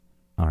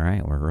All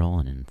right, we're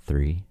rolling in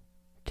 3,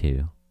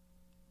 2,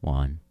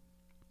 1.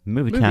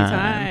 Movie Movie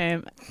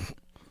time. time.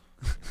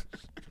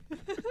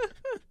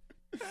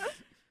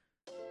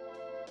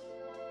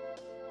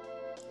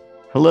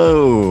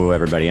 Hello,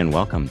 everybody, and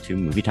welcome to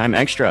Movie Time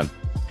Extra,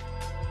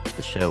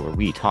 the show where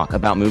we talk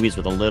about movies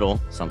with a little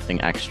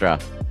something extra.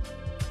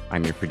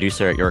 I'm your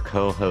producer, your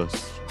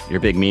co-host, your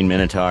big mean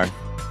minotaur.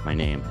 My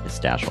name is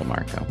Dashel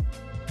Marco.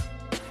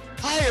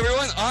 Hi,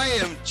 everyone. I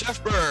am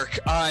Jeff Burke.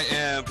 I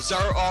am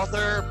bizarre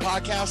author,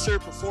 podcaster,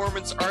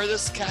 performance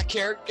artist, cat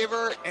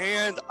caregiver,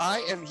 and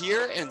I am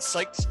here and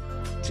psyched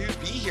to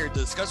be here to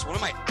discuss one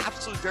of my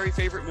absolute very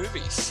favorite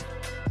movies.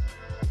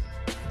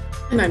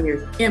 And I'm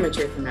your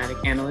amateur thematic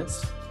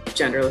analyst,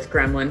 genderless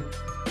gremlin,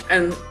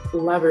 and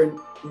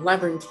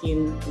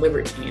labyrinthine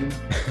libertine.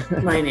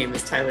 My name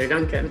is Tyler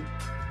Duncan.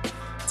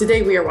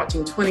 Today we are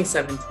watching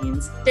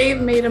 2017's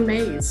Dave Made a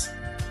Maze,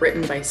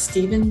 written by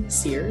Stephen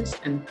Sears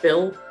and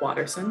Bill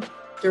Watterson,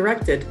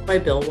 directed by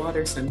Bill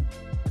Watterson.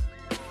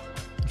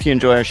 If you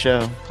enjoy our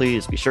show,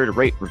 please be sure to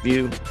rate,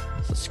 review,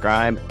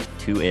 subscribe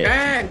to it.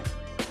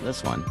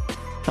 This one.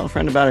 Tell a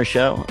friend about our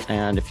show,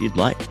 and if you'd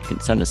like, you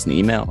can send us an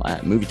email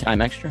at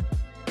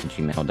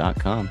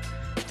movietimextra@gmail.com.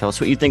 Tell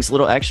us what you think's a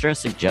little extra,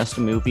 suggest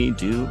a movie,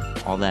 do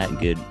all that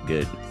good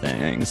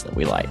things that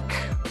we like.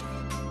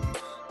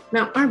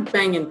 Now, our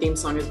banging theme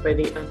song is by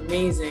the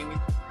amazing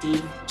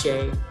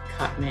DJ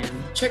Cutman.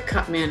 Check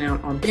Cutman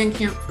out on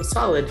Bandcamp for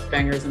solid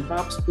bangers and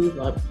bops. We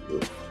love you,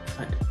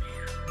 Cutman.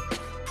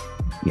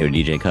 Yo,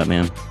 DJ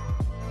Cutman.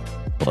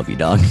 Love you,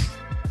 dog.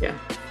 Yeah.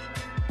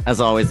 As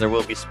always, there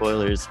will be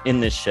spoilers in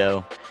this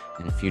show,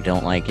 and if you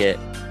don't like it,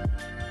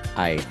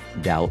 I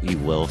doubt you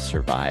will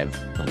survive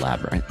the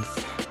labyrinth.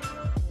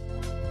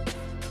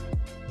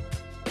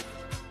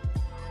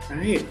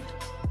 Right.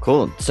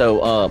 Cool.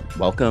 So,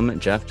 welcome,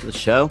 Jeff, to the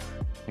show.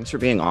 Thanks for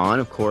being on,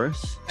 of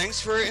course. Thanks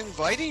for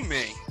inviting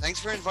me.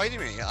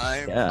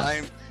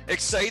 I'm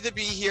excited to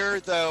be here,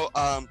 though.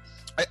 I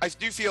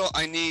do feel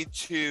I need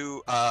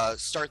to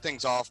start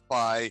things off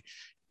by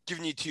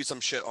giving you two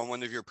some shit on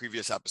one of your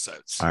previous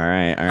episodes. All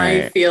right.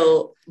 I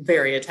feel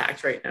very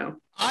attacked right now.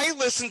 I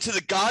listened to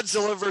the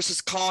Godzilla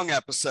versus Kong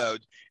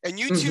episode, and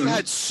you two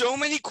had so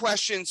many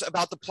questions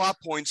about the plot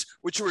points,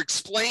 which were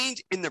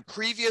explained in the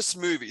previous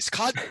movies.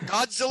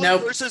 Godzilla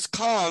versus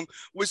Kong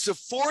was the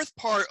fourth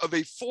part of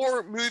a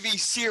 4-movie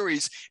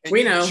series, and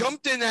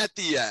jumped in at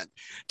the end.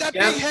 That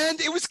big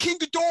hand, it was King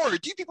Ghidorah.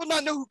 Do you people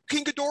not know who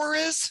King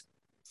Ghidorah is?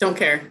 Don't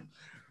care.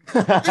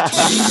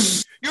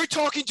 You're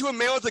talking to a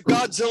man with a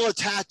Godzilla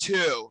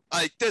tattoo.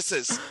 Like,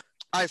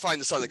 I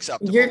find this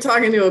unacceptable. You're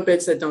talking to a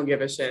bitch that don't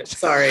give a shit.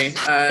 Sorry.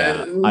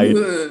 I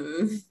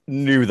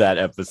knew that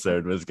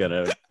episode was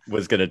gonna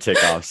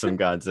tick off some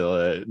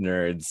Godzilla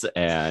nerds,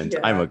 and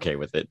I'm okay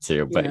with it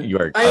too. But you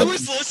are. I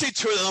was listening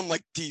to it, and I'm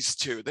like, these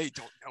two, they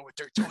don't know what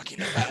they're talking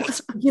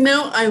about.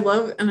 I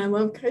love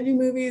kaiju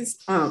movies.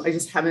 I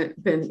just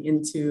haven't been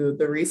into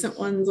the recent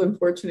ones,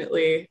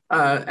 unfortunately.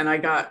 And I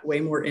got way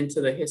more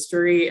into the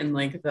history and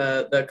like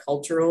the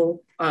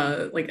cultural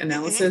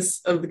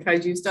analysis of the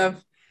kaiju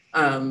stuff.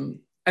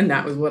 And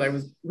that was what I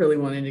was really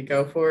wanting to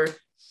go for.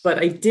 But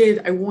I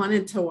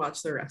wanted to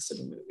watch the rest of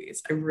the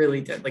movies. I really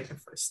did, like the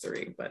first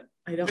 3, but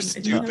I don't.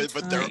 They're stupid,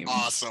 but they're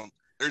awesome.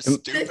 They're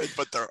stupid,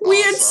 but they're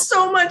We had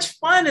so much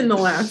fun in the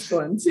last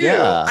one too.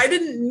 Yeah. I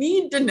didn't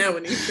need to know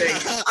anything.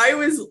 I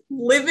was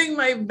living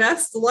my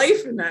best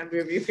life in that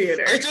movie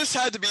theater. I just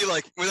had to be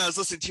like, when I was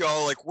listening to you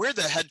all, like, where'd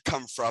the head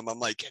come from? I'm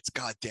like, it's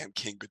goddamn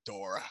King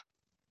Ghidorah.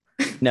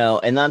 No,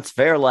 and that's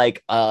fair.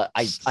 Like,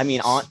 I mean,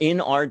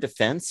 in our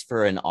defense,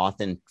 from an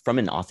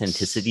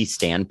authenticity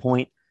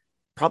standpoint,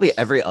 probably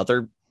every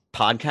other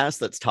podcast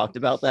that's talked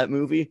about that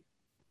movie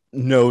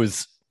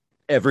knows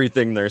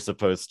everything they're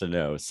supposed to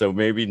know. So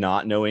maybe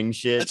not knowing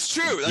shit. That's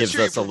true. Gives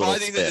us a little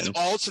spin. An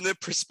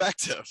alternate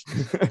perspective.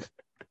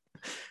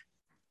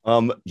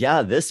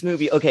 This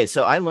movie. Okay,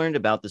 so I learned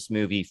about this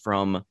movie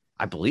from,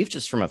 I believe,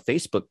 just from a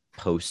Facebook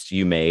post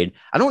you made.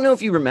 I don't know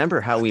if you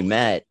remember how we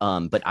met,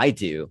 but I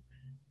do.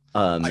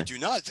 I do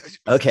not.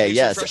 Okay,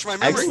 yes,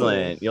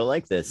 excellent. You'll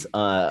like this.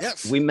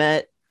 Yes. We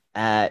met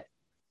at,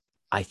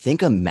 I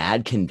think, a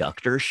Mad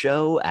Conductor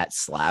show at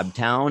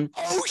Slabtown.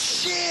 Oh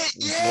shit!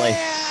 Yeah. Like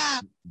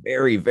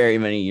very, very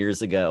many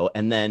years ago,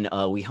 and then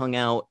we hung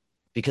out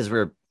because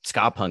we're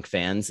ska punk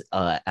fans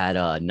at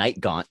Night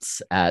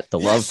Gaunts at the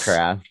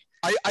Lovecraft.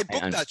 I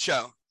booked that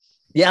show.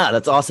 Yeah,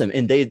 that's awesome.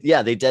 And they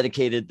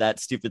dedicated that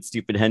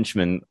stupid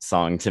henchman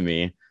song to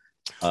me.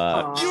 You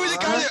were the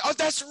guy that,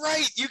 that's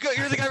right. You're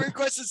the guy who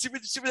requested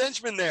Super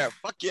Henchman there.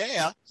 Fuck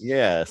yeah.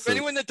 Yeah. So,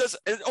 anyone that does,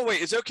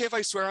 wait, is it okay if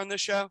I swear on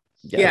this show?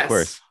 Yeah, yes. Of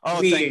course.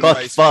 Oh, thank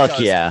Christ. Fuck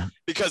yeah.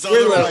 Because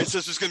otherwise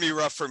this was going to be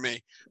rough for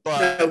me.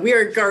 But no, we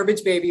are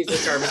garbage babies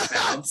with garbage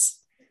mouths.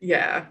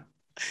 Yeah.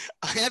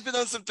 I have been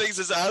on some things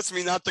that's asked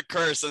me not to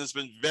curse, and it's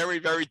been very,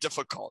 very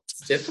difficult.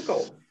 It's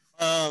difficult.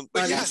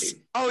 But yes.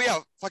 Oh yeah.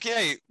 Fuck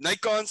yeah. Night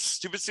Gaunts,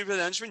 Stupid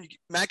Henchman.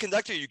 Mad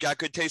Conductor, you got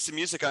good taste in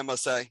music, I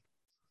must say.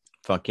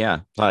 Fuck yeah.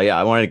 Oh yeah,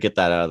 I wanted to get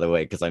that out of the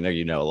way because I know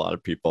you know a lot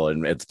of people,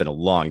 and it's been a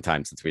long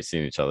time since we've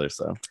seen each other.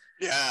 So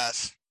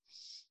yes.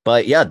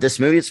 But yeah, this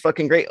movie is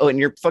fucking great. Oh, and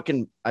you're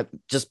fucking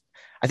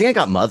I think I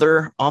got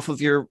Mother off of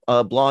your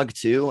blog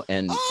too,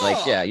 and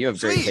yeah, you have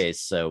great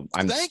taste. So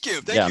thank you.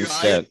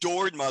 I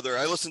adored Mother.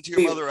 I listened to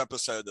your Mother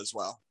episode as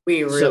well.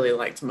 We really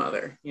liked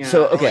Mother. Yeah.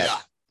 So okay,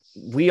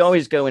 we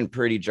always go in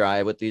pretty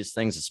dry with these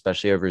things,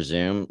 especially over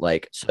Zoom.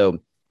 Like, so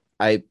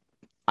I've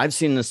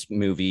seen this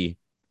movie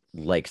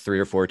like 3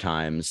 or 4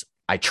 times.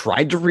 I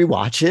tried to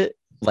rewatch it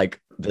like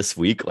this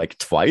week, like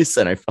twice,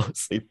 and I fell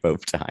asleep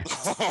both times.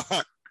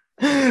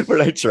 But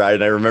I tried,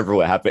 and I remember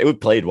what happened.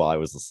 It played while I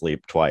was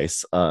asleep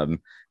twice.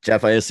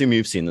 Jeff, I assume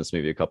you've seen this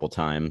movie a couple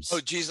times. Oh,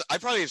 geez. I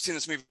probably have seen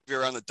this movie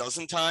around a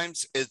dozen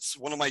times. It's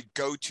one of my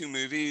go-to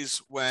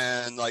movies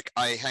when like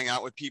I hang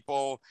out with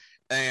people,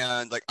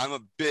 and like I'm a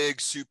big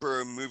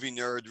super movie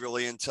nerd,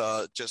 really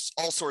into just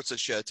all sorts of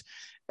shit.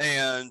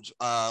 And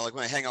like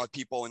when I hang out with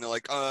people and they're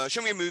like,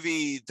 show me a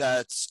movie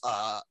that's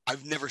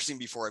I've never seen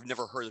before, I've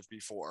never heard of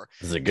before.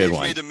 This is a good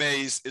one. Made a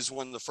Maze is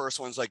one of the first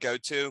ones I go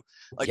to.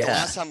 Like the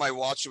last time I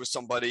watched it with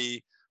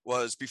somebody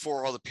was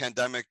before all the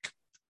pandemic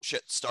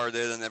shit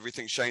started and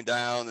everything shutting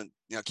down, and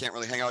can't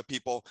really hang out with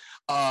people.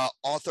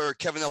 Author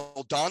Kevin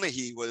L.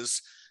 Donahue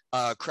was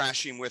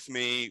crashing with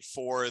me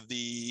for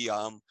the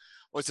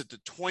the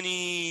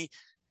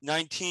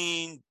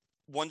 2019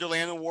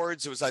 Wonderland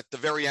Awards. It was at the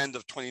very end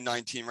of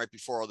 2019, right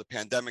before all the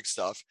pandemic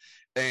stuff.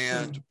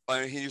 And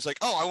he was like,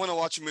 "Oh, I want to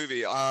watch a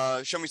movie.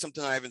 Show me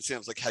something I haven't seen." I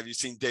was like, "Have you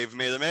seen Dave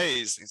Made a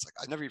Maze?" And he's like,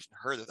 "I've never even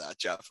heard of that,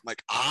 Jeff." I'm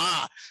like,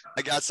 I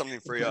got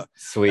something for you.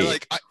 Sweet. And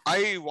like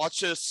I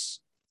watched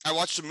this. I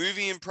watched the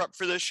movie in prep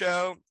for this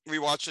show.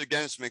 Rewatched it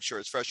again to make sure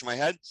it's fresh in my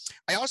head.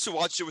 I also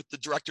watched it with the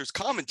director's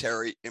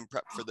commentary in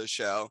prep for this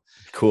show.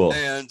 Cool.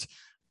 And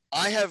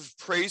I have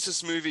praised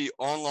this movie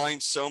online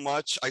so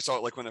much. I saw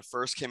it like when it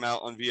first came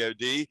out on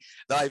VOD,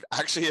 that I've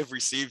actually have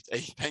received a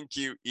thank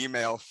you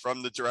email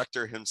from the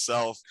director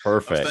himself.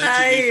 Perfect.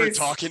 Thank you for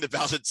talking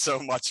about it so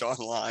much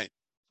online.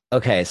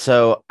 Okay,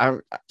 so I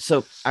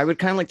would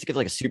kind of like to give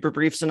like a super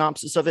brief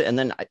synopsis of it, and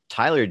then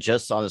Tyler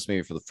just saw this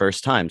movie for the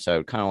first time, so I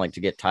would kind of like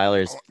to get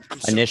Tyler's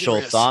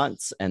initial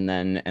thoughts, and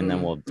then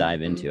we'll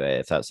dive into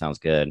it if that sounds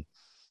good.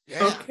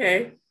 Yeah.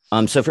 Okay.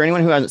 So for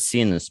anyone who hasn't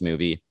seen this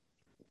movie,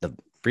 the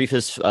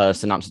briefest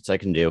synopsis I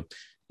can do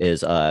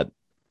is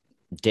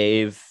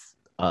Dave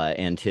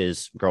and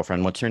his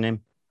girlfriend. What's her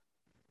name?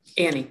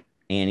 Annie.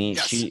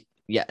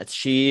 Yes.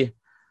 She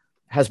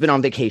has been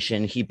on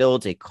vacation. He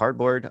builds a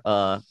cardboard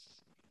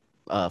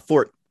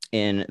fort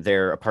in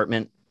their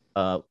apartment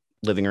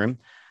living room.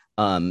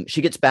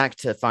 She gets back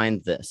to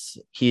find this.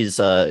 He's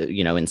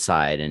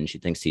inside, and she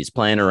thinks he's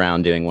playing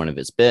around doing one of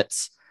his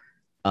bits.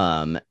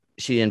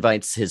 She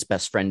invites his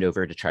best friend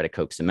over to try to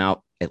coax him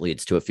out. It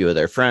leads to a few of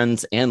their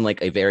friends and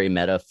like a very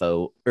meta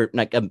film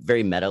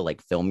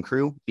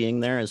crew being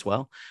there as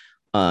well.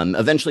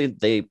 Eventually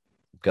they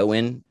go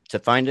in to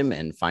find him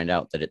and find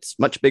out that it's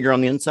much bigger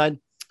on the inside.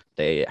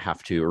 They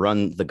have to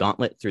run the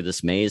gauntlet through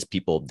this maze.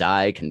 People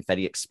die,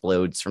 confetti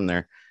explodes from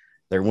their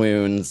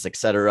wounds,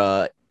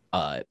 etc.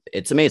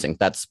 It's amazing.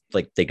 That's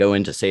like they go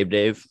in to save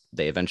Dave.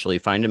 They eventually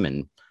find him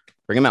and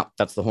bring him out.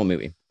 That's the whole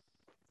movie.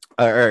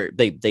 Or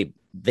they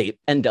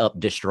end up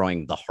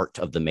destroying the heart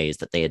of the maze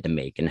that they had to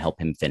make and help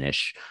him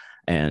finish.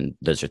 And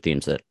those are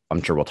themes that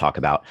I'm sure we'll talk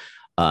about.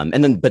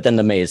 But then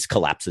the maze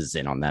collapses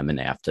in on them, and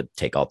they have to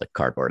take all the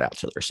cardboard out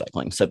to the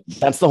recycling. So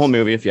that's the whole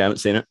movie if you haven't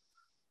seen it.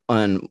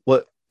 And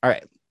all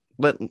right.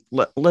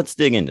 Let's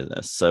dig into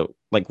this. So,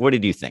 like, what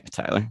did you think,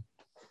 Tyler?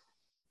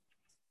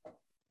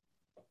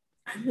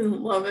 I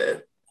didn't love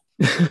it.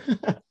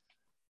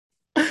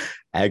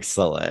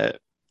 Excellent.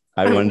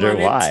 I wonder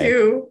why.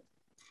 Too.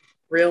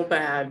 Real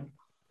bad.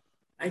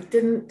 I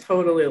didn't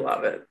totally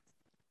love it.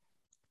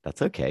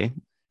 That's okay.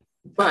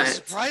 But that's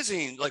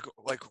surprising. Like,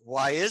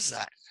 why is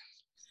that?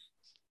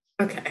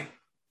 Okay.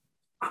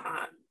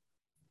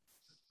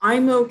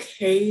 I'm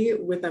okay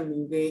with a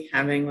movie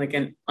having like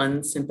an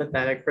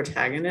unsympathetic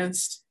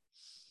protagonist.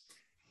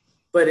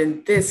 But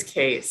in this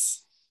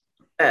case,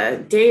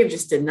 Dave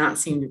just did not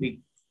seem to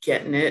be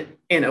getting it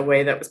in a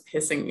way that was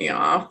pissing me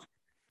off.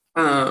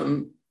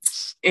 And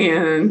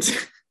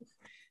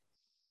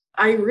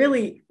I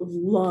really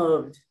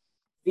loved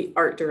the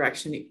art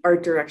direction. The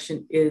art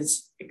direction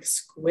is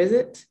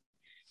exquisite.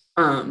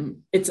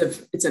 It's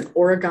an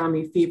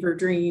origami fever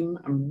dream.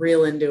 I'm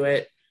real into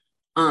it.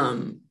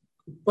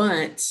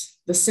 But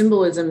the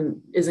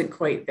symbolism isn't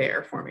quite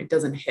there for me. It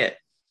doesn't hit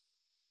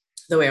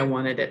the way I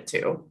wanted it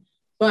to.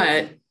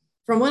 But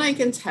from what I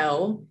can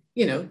tell,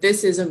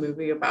 this is a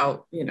movie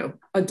about,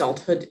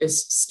 adulthood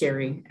is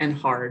scary and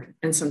hard.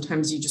 And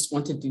sometimes you just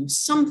want to do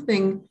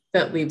something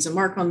that leaves a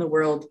mark on the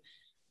world,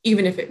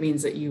 even if it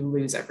means that you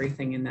lose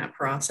everything in that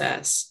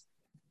process.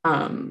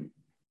 That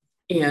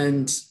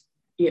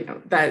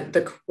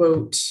the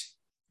quote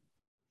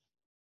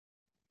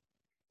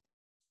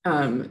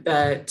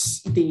that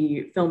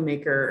the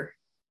filmmaker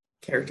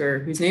character,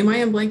 whose name I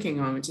am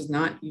blanking on, which is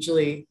not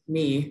usually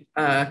me,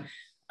 but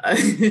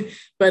he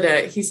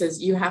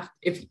says, you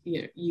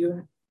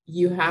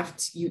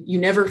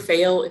never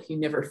fail if you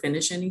never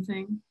finish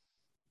anything.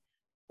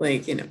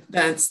 Like,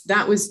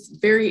 that was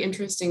very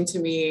interesting to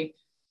me.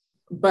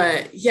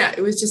 But yeah,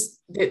 it was just,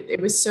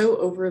 it was so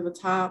over the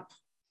top.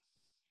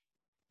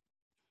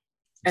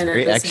 It's And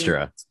very at the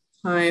extra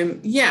same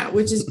time, yeah,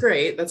 which is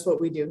great. That's what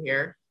we do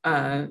here.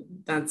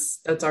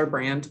 That's our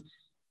brand.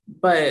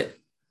 But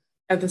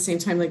at the same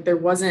time, like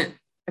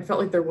I felt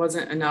like there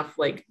wasn't enough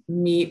like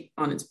meat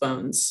on its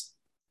bones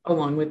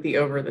along with the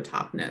over the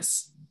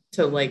topness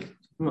to like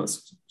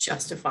almost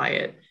justify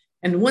it.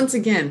 And once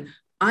again,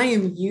 I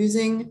am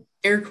using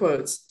air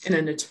quotes in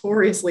a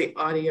notoriously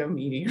audio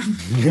medium,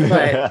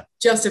 but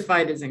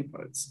justified is in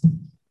quotes.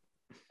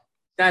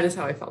 That is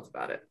how I felt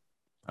about it.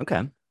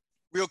 Okay.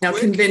 Real now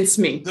quick, convince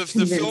me. The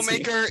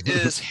filmmaker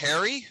is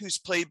Harry, who's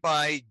played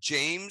by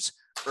James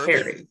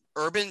Urban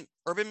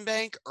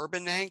Bank.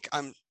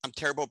 I'm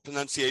terrible at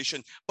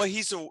pronunciation, but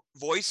he's the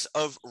voice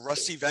of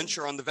Rusty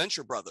Venture on the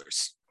Venture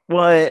Brothers.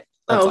 What?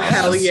 That's awesome.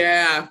 Hell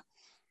yeah.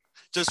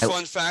 Just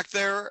fun fact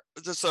there.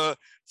 Just a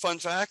fun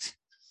fact.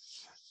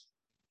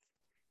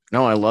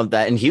 No, I love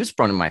that. And he was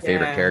one of my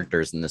favorite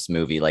characters in this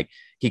movie. Like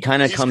he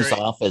kind of comes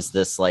off as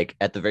this, like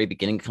at the very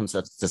beginning comes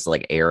up as this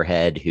like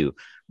airhead who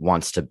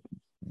wants to,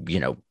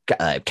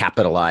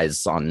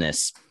 capitalize on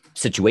this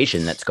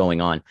situation that's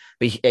going on.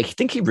 But I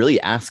think he really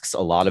asks a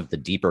lot of the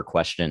deeper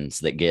questions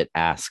that get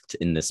asked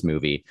in this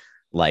movie.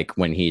 Like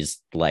when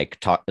he's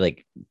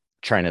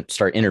trying to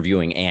start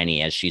interviewing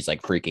Annie as she's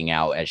like freaking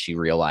out as she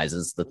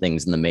realizes the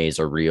things in the maze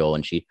are real,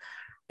 and she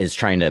is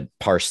trying to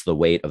parse the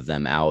weight of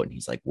them out. And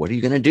he's like, what are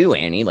you going to do,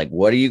 Annie? Like,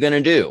 what are you going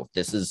to do?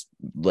 This is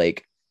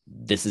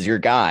your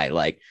guy.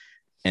 Like,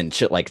 and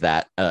shit like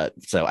that.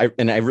 So I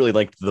really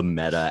liked the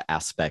meta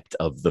aspect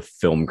of the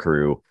film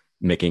crew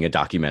making a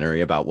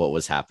documentary about what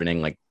was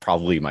happening. Like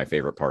probably my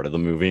favorite part of the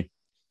movie.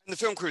 And the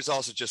film crew is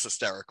also just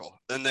hysterical.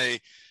 And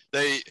they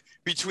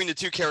between the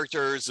two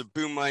characters, the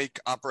boom mic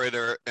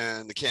operator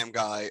and the cam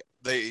guy,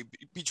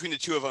 between the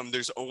two of them,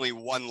 there's only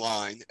one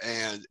line,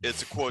 and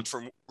it's a quote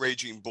from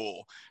Raging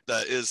Bull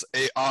that is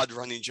a odd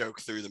running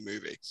joke through the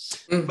movie.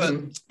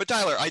 Mm-hmm. But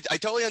Tyler, I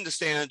totally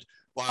understand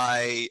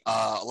why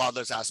a lot of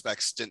those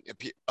aspects didn't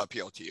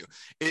appeal to you.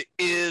 It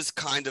is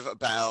kind of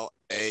about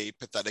a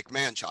pathetic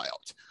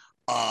man-child.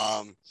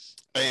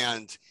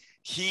 And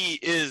he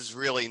is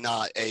really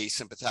not a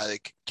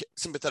sympathetic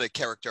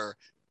character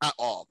at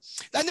all.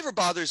 That never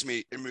bothers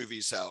me in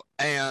movies though.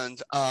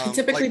 And it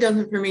typically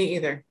doesn't for me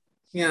either.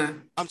 Yeah.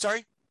 I'm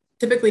sorry?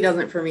 Typically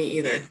doesn't for me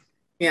either.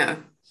 Yeah.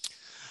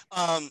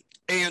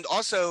 And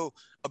also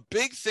a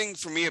big thing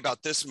for me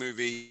about this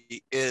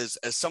movie is,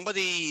 as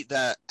somebody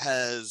that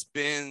has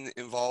been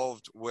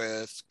involved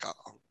with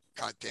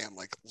goddamn,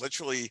 like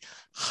literally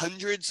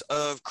hundreds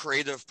of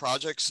creative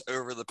projects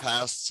over the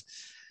past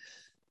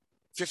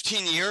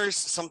 15 years,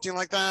 something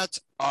like that.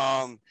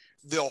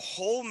 The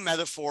whole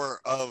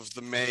metaphor of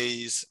the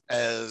maze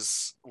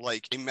as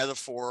like a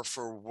metaphor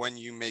for when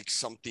you make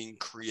something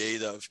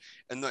creative,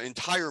 and the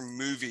entire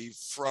movie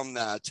from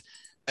that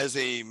as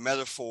a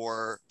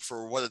metaphor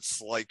for what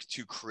it's like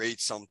to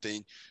create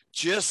something,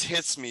 just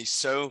hits me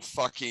so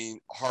fucking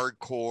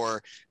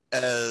hardcore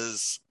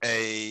as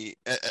a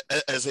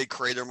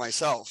creator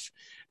myself.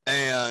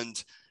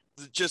 And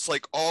just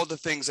like all the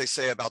things they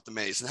say about the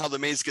maze and how the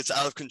maze gets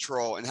out of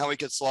control and how it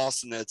gets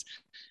lost in it.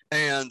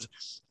 And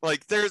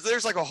like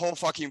there's like a whole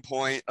fucking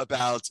point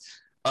about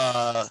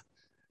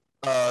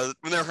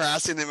when they're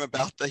harassing him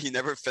about that he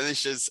never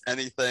finishes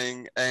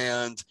anything,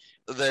 and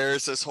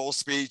there's this whole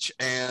speech,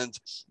 and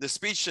the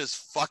speech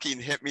just fucking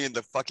hit me in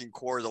the fucking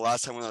core the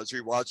last time when I was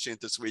rewatching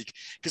it this week,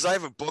 because I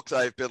have a book that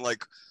I've been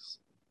like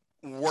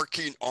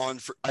working on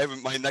I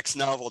have my next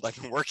novel that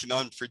I've been working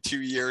on for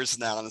 2 years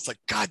now, and it's like,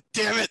 god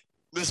damn it,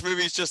 this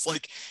movie is just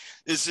like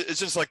it's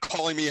just like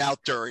calling me out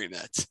during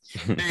it.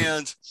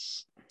 and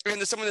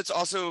as someone that's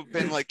also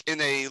been like in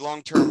a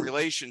long-term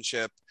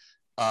relationship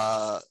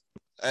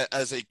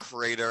as a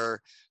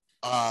creator,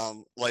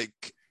 like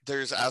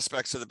there's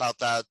aspects about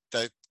that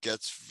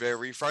gets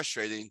very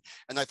frustrating.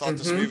 And I thought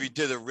this movie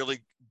did a really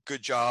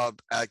good job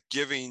at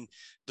giving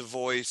the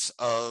voice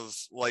of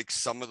like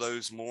some of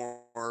those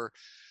more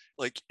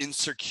like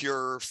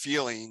insecure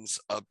feelings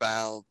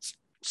about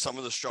some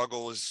of the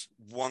struggles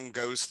one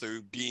goes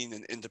through being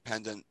an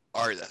independent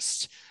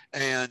artist.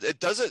 And it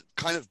does it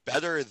kind of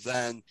better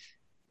than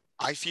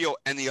I feel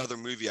any other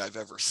movie I've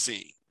ever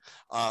seen.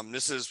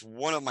 This is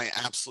one of my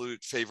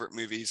absolute favorite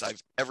movies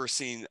I've ever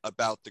seen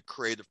about the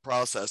creative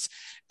process.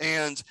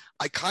 And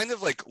I kind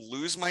of like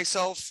lose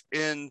myself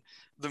in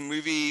the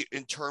movie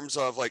in terms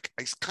of like,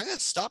 I kind of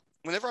stop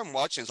whenever I'm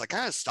watching this, I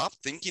kind of stop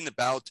thinking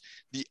about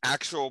the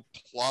actual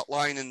plot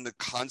line and the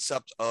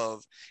concept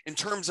of, in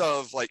terms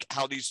of like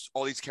how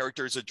all these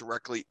characters are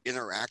directly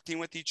interacting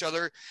with each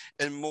other,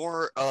 and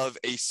more of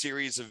a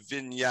series of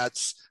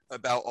vignettes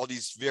about all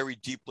these very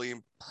deeply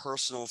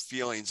personal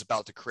feelings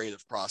about the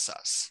creative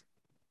process.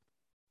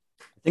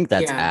 I think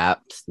that's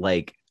apt.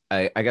 Like,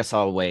 I guess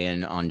I'll weigh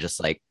in on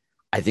just like,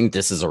 I think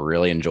this is a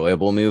really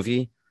enjoyable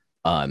movie.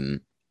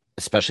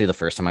 Especially the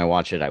first time I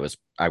watched it, I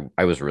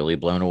was really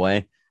blown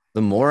away.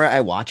 The more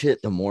I watch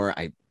it, the more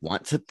I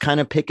want to kind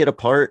of pick it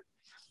apart.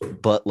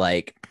 But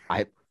like,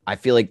 I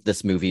feel like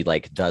this movie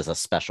like does a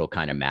special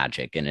kind of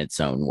magic in its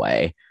own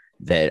way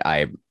that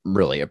I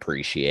really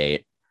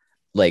appreciate.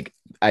 Like,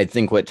 I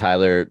think what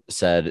Tyler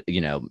said,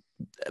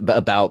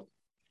 about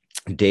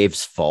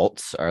Dave's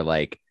faults are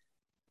like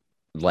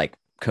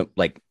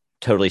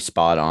totally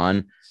spot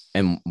on,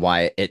 and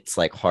why it's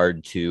like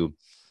hard to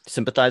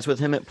sympathize with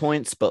him at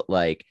points, but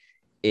like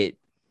it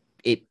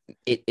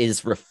it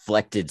is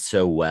reflected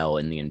so well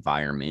in the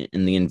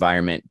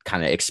environment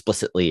kind of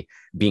explicitly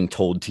being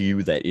told to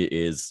you that it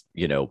is,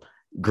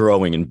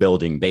 growing and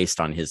building based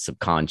on his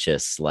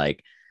subconscious.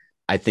 Like,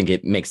 I think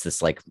it makes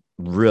this like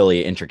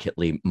really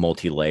intricately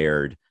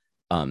multi-layered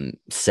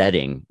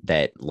setting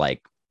that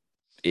like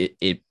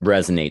it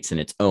resonates in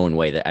its own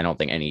way that I don't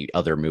think any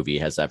other movie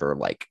has ever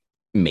like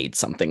made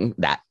something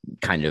that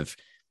kind of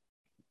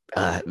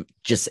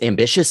just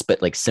ambitious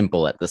but like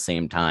simple at the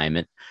same time.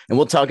 And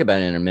we'll talk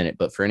about it in a minute,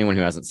 but for anyone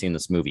who hasn't seen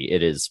this movie,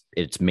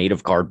 it's made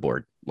of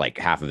cardboard. Like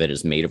half of it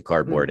is made of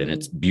cardboard, and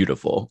it's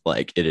beautiful.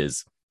 Like, it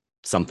is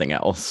something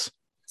else.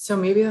 So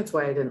maybe that's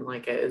why I didn't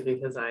like it, is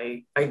because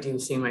I do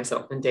see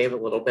myself in Dave a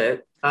little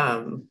bit.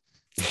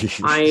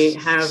 I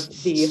have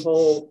the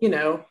whole,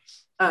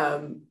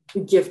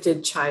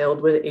 gifted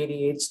child with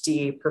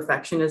ADHD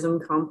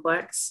perfectionism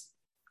complex.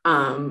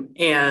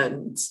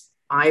 And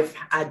I've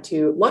had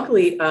to,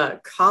 luckily,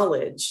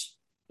 college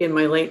in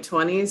my late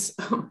 20s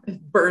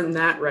burned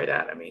that right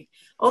out of me.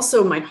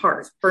 Also, my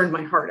heart burned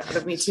my heart out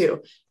of me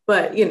too.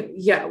 But,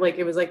 like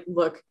it was like,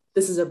 look,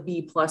 this is a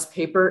B+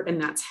 paper,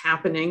 and that's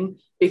happening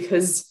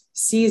because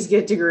C's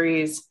get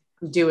degrees.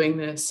 I'm doing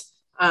this,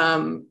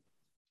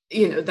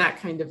 that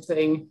kind of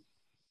thing.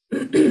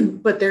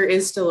 But there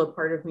is still a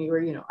part of me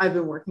where, I've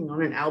been working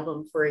on an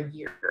album for a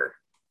year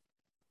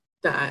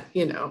that,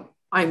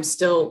 I'm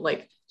still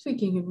like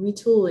tweaking and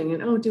retooling,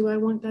 and do I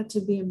want that to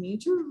be a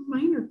major or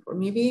minor, or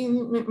maybe,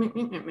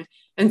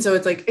 and so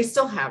it's like I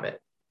still have it,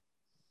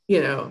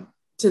 to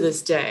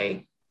this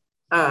day.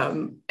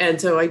 And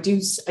so I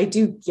do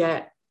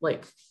get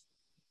like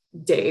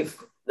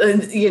Dave,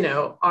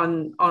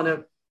 on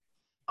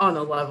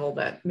a level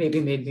that maybe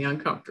made me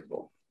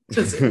uncomfortable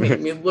because it made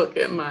me look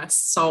at my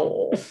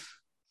soul.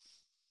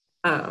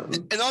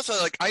 And also,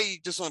 like, I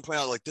just want to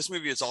point out, like, this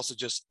movie is also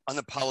just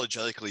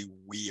unapologetically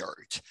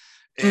weird,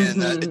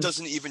 and that it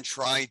doesn't even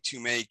try to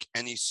make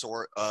any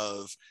sort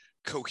of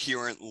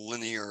coherent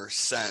linear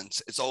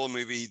sense. It's all a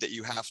movie that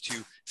you have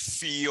to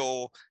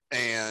feel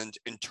and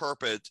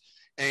interpret.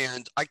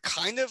 And I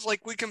kind of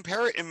like, we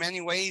compare it in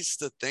many ways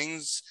to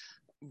things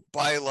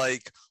by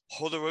like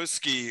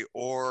Jodorowsky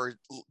or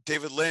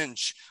David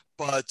Lynch,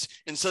 but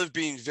instead of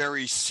being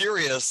very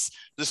serious,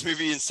 this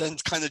movie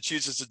instead kind of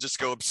chooses to just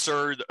go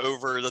absurd,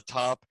 over the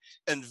top,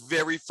 and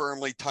very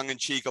firmly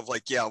tongue-in-cheek of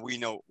like, yeah, we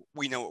know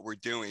what we're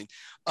doing.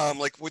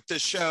 Like with the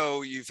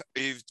show, you've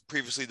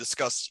previously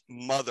discussed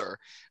Mother,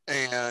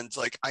 and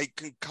like I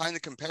can kind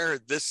of compare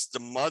this to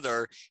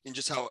Mother in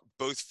just how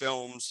both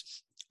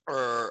films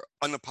are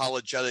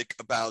unapologetic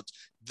about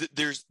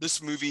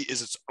this movie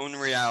is its own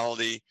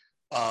reality.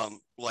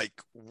 Like,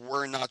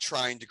 we're not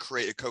trying to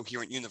create a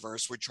coherent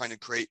universe, we're trying to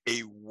create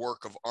a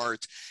work of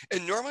art.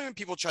 And normally when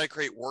people try to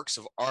create works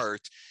of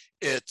art,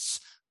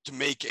 it's to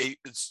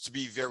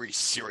be very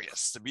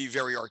serious, to be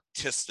very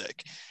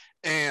artistic.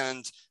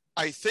 And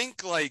I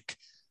think like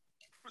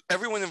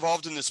everyone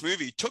involved in this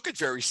movie took it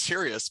very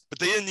serious, but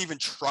they didn't even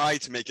try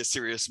to make a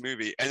serious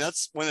movie. And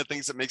that's one of the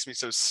things that makes me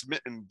so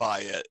smitten by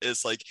it,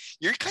 is like,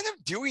 you're kind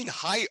of doing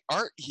high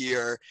art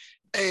here,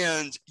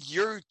 and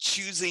you're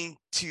choosing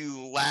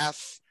to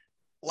laugh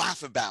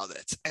about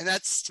it. And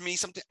that's, to me,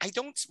 something I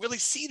don't really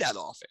see that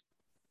often.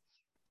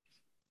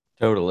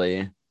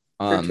 Totally.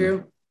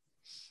 True.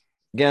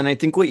 Yeah, and I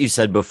think what you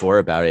said before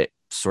about it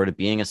sort of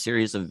being a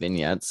series of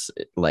vignettes,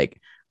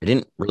 like, I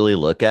didn't really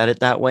look at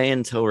it that way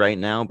until right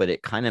now, but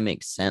it kind of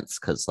makes sense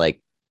because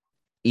like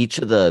each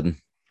of the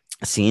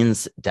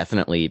scenes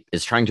definitely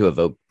is trying to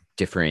evoke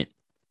different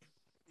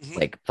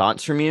like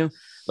thoughts from you.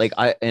 Like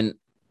I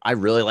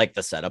really like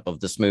the setup of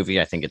this movie.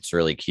 I think it's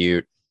really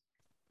cute.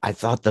 I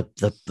thought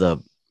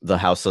the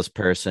houseless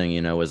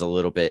person, was a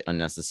little bit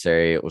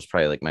unnecessary. It was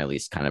probably like my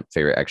least kind of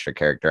favorite extra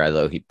character,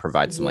 although he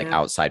provides some like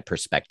outside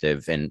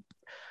perspective and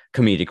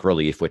comedic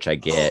relief, which I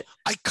get.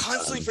 I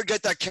constantly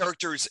forget that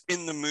character is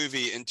in the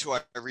movie until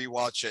I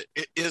rewatch it.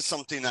 It is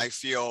something I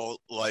feel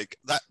like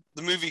that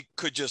the movie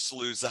could just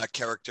lose that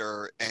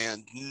character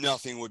and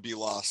nothing would be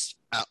lost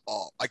at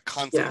all. I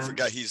constantly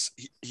forget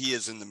he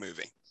is in the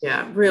movie.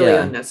 Yeah, really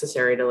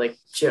unnecessary to like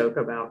joke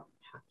about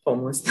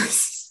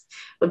homelessness,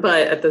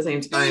 but at the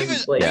same time,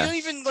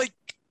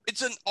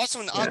 it's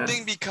also an odd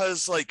thing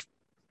because like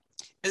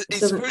it's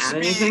supposed to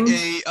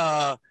be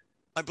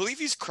I believe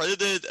he's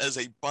credited as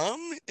a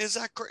bum. Is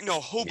that correct? No,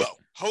 hobo.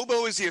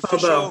 Hobo is the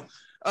official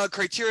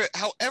criteria.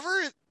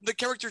 However, the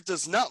character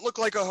does not look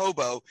like a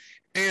hobo,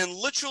 and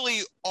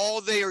literally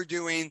all they are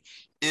doing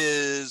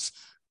is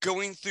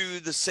going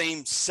through the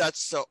same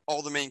sets that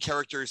all the main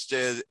characters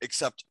did,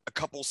 except a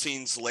couple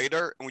scenes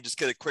later, and we just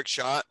get a quick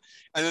shot,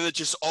 and then it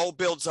just all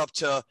builds up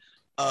to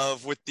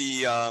with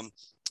the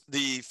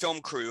the film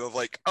crew of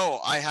like,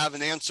 oh, I have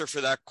an answer for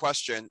that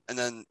question, and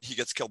then he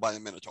gets killed by the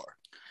Minotaur.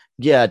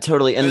 Yeah,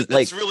 totally. And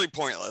it's really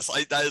pointless.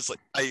 I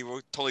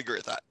totally agree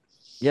with that.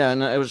 Yeah,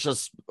 and I was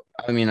just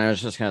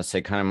gonna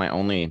say kind of my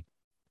only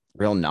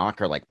real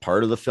knock, or like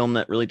part of the film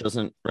that really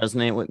doesn't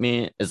resonate with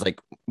me, is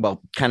like,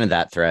 well, kind of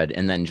that thread,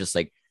 and then just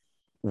like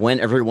when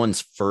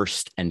everyone's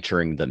first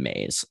entering the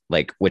maze,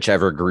 like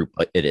whichever group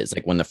it is,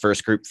 like when the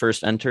first group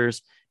first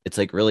enters, it's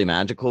like really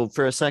magical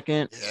for a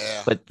second,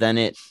 but then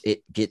it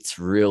gets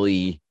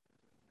really,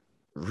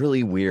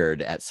 really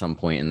weird at some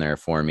point in there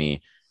for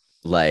me,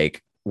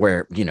 like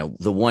where, you know,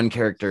 the one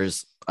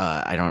character's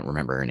I don't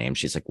remember her name.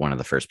 She's like one of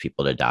the first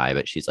people to die,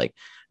 but she's like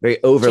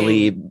very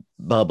overly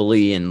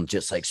bubbly and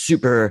just like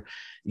super,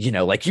 you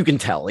know, like you can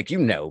tell, like, you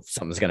know,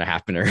 something's going to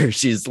happen to her.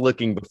 She's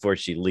looking before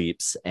she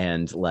leaps.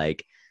 And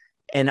like,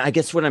 and I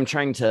guess what I'm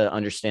trying to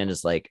understand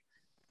is like,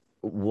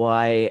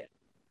 what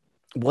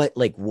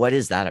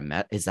is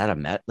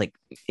that like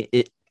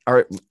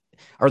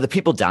are the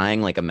people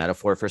dying like a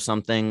metaphor for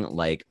something?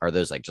 Like, are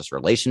those like just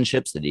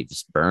relationships that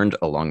he's burned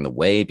along the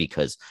way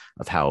because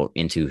of how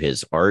into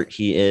his art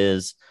he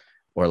is,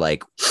 or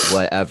like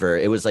whatever?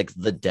 It was like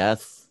the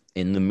death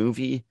in the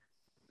movie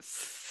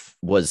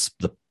was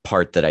the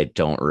part that I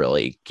don't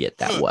really get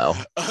that well.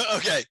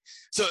 Okay,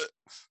 so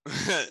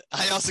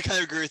I also kind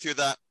of agree with you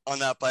on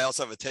that, but I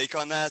also have a take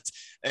on that.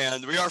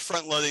 And we are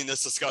front loading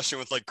this discussion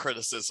with like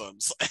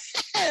criticisms.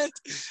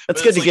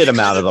 That's good to get them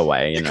out of the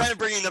way. You're kind of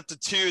bringing up the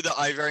two that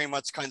I very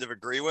much kind of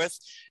agree with.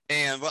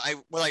 And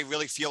what I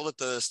really feel that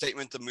the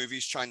statement the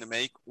movie's trying to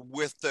make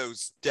with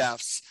those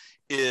deaths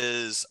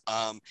is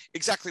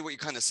exactly what you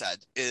kind of said,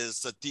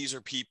 is that these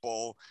are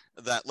people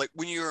that, like,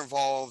 when you're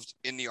involved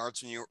in the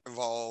arts, when you're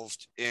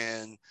involved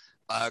in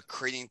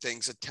creating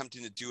things,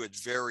 attempting to do it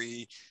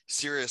very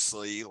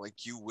seriously,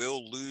 like, you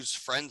will lose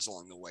friends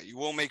along the way. You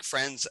will make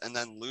friends and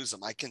then lose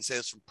them. I can say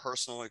this from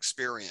personal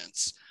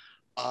experience,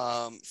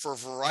 for a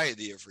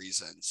variety of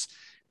reasons.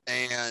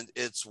 And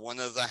it's one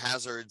of the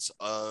hazards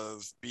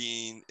of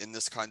being in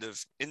this kind of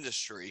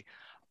industry.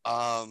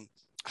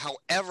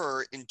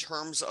 However, in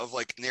terms of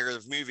like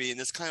narrative movie, and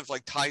this kind of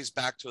like ties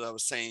back to what I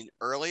was saying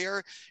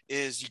earlier,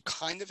 is you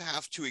kind of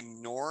have to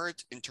ignore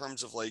it in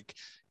terms of like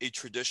a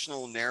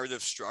traditional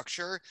narrative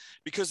structure,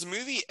 because the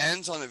movie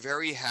ends on a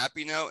very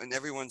happy note and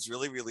everyone's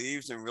really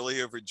relieved and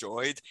really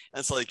overjoyed.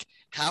 And it's like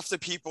half the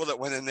people that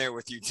went in there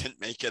with you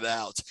didn't make it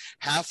out.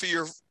 Half of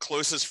your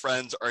closest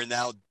friends are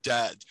now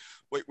dead.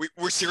 Wait,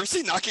 we're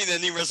seriously not getting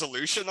any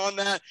resolution on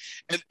that?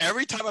 And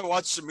every time I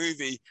watch the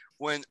movie,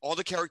 when all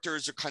the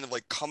characters are kind of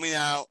like coming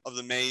out of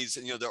the maze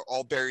and, you know, they're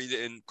all buried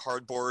in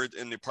cardboard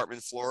in the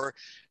apartment floor,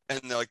 and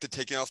they're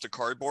taking off the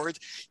cardboard,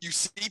 you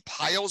see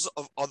piles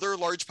of other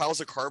large piles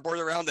of cardboard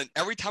around. And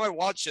every time I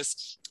watch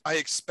this, I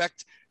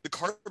expect the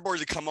cardboard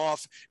to come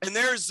off, and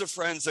there's the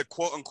friends that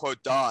quote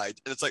unquote died.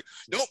 And it's like,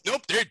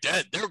 nope, they're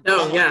dead. They're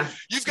gone. Yeah.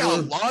 You've got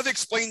a lot of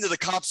explaining to the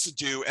cops to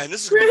do, and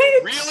this is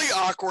really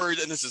awkward,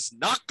 and this is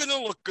not going to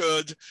look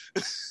good.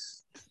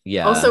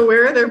 Yeah. Also,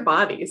 where are their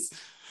bodies?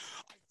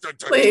 Like,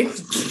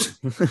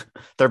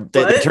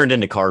 they turned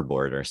into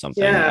cardboard or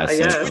something. Yeah,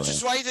 which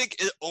is why I think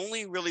it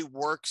only really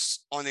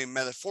works on a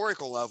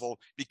metaphorical level,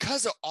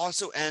 because it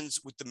also ends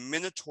with the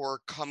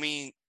Minotaur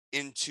coming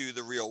into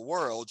the real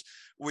world,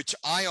 which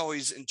I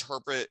always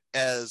interpret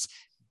as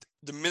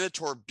the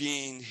Minotaur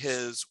being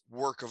his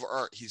work of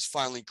art. He's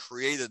finally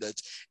created it,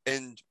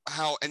 and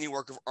how any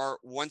work of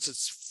art, once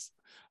it's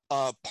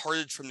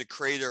parted from the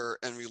creator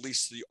and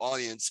released to the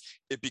audience,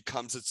 it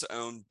becomes its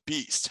own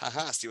beast.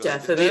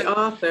 Death of the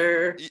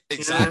author.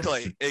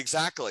 Exactly.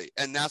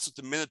 And that's what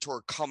the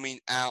Minotaur coming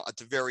out at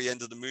the very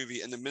end of the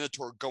movie, and the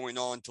Minotaur going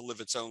on to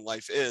live its own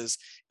life is.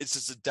 It's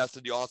just the death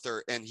of the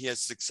author, and he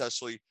has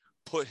successfully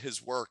put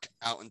his work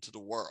out into the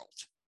world.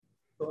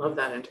 I love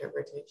that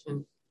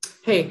interpretation.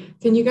 Hey,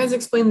 can you guys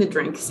explain the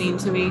drink scene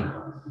to me?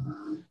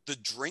 The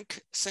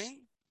drink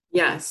scene?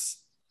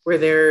 Yes, where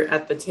they're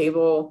at the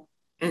table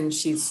and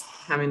she's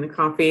having the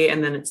coffee,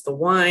 and then it's the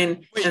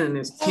wine, and then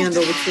there's a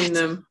candle between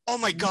them. Oh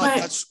my God,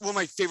 that's one of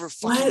my favorite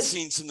fucking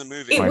scenes in the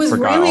movie. It was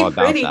really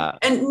pretty.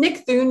 And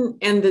Nick Thune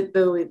and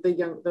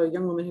the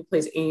young woman who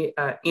plays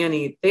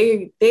Annie,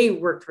 they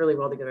worked really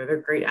well together.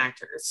 They're great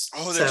actors.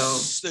 Oh, they're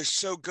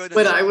so good.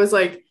 But I was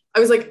like,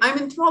 I'm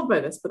enthralled by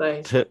this, but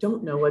I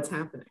don't know what's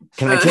happening.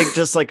 Can I take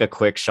just like a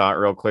quick shot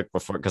real quick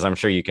before, because I'm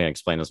sure you can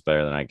explain this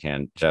better than I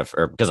can, Jeff,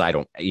 or because I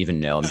don't even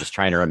know. I'm just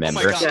trying to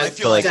remember. Oh my God, I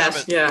feel like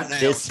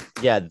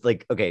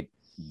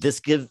this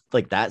gives,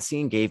 like, that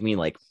scene gave me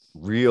like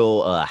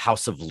real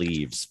House of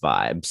Leaves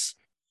vibes.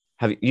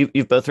 Have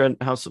you've both read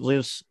House of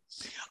Leaves?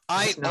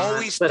 I've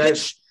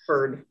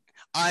heard.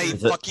 I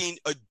fucking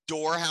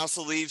adore House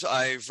of Leaves.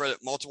 I've read it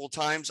multiple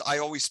times. I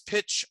always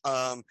pitch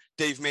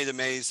Dave Made a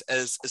Maze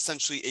as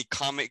essentially a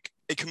comedic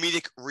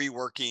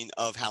reworking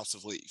of House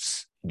of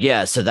Leaves.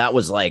 Yeah, so that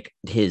was like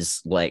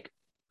his like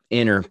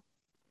innermost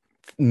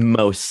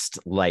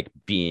like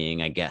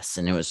being, I guess,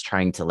 and it was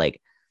trying to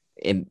like,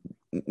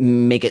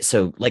 make it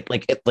so like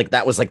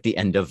that was like the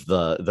end of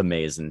the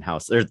maze in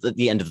House, or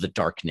the end of the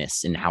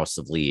darkness in House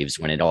of Leaves,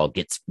 when it all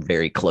gets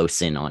very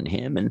close in on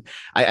him. And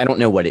I don't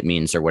know what it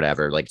means or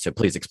whatever, like, so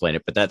please explain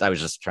it. But that I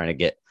was just trying to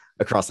get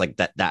across, like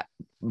that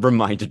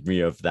reminded me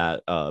of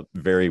that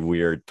very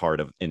weird part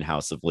of in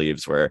House of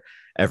Leaves where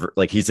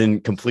like he's in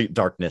complete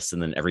darkness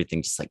and then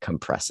everything just like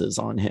compresses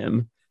on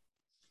him.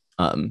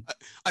 I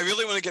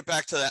really want to get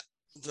back to that,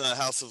 the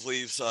House of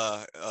Leaves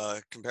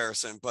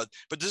comparison, but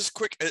just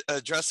quick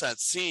address that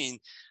scene.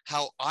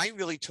 How I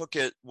really took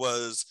it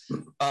was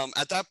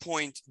at that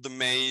point, the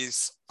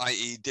maze,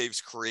 i.e.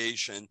 Dave's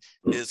creation,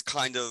 is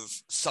kind of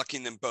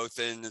sucking them both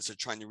in as they're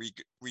trying to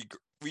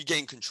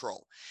regain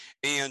control,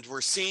 and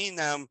we're seeing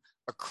them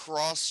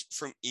across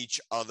from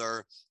each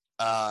other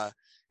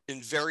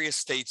in various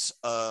states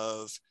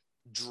of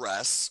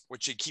dress,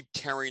 which they keep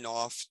tearing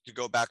off to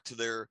go back to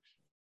their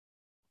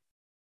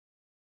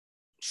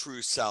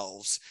true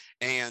selves,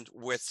 and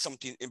with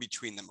something in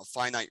between them, a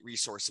finite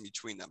resource in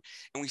between them.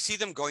 And we see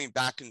them going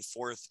back and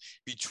forth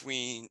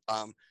between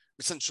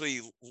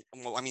essentially,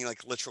 well, I mean,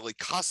 like literally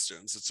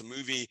costumes. It's a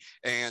movie,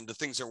 and the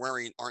things they're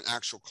wearing aren't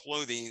actual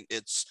clothing.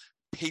 It's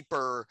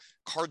paper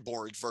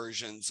cardboard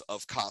versions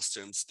of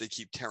costumes they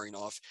keep tearing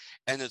off.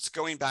 And it's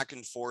going back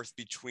and forth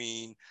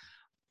between,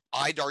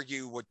 I'd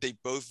argue, what they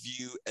both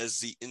view as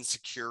the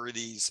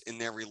insecurities in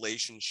their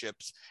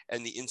relationships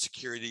and the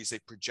insecurities they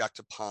project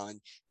upon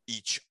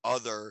each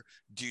other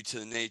due to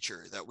the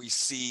nature that we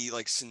see,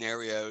 like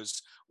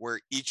scenarios where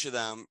each of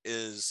them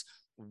is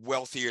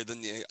wealthier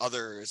than the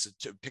other is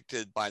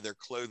depicted by their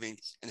clothing,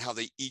 and how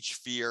they each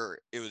fear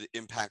it would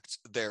impact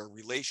their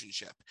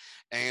relationship.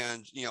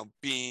 And, you know,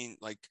 being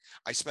like,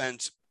 I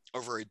spent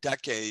over a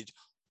decade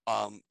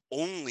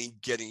only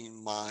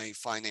getting my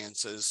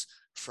finances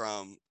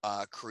from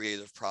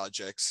creative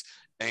projects.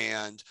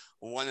 And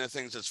one of the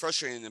things that's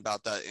frustrating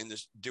about that in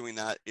this doing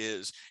that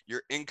is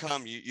your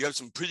income, you have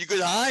some pretty good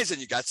highs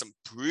and you got some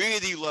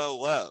pretty low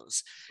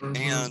lows.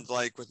 Mm-hmm. And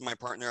like with my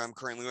partner I'm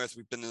currently with,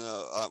 we've been in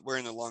we're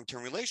in a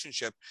long-term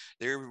relationship.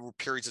 There were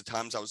periods of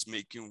times I was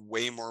making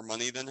way more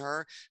money than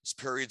her. There's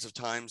periods of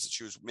times that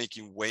she was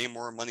making way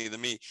more money than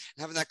me.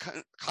 And having that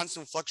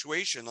constant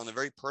fluctuation on a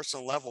very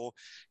personal level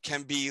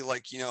can be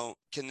like, you know,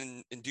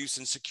 can induce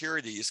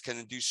insecurities, can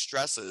induce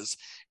stresses.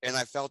 And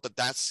I felt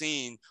that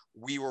scene,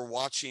 we were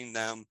watching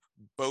them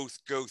both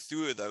go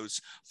through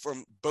those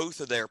from both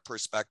of their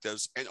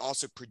perspectives, and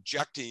also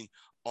projecting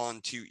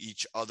onto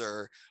each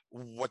other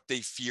what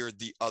they feared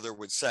the other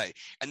would say.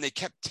 And they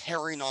kept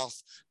tearing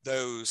off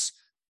those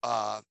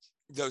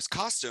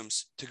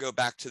costumes to go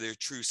back to their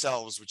true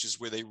selves, which is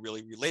where they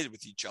really related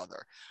with each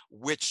other,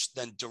 which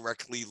then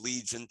directly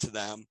leads into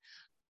them,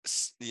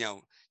 you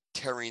know,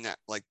 tearing at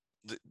like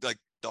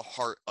the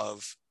heart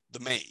of the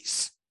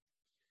maze.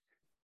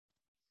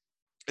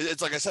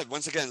 It's like I said,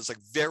 once again, it's like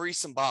very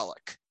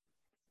symbolic.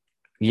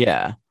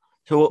 Yeah.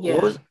 So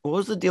what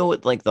was the deal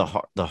with like the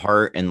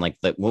heart and like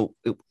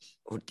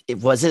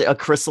was it a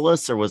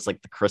chrysalis, or was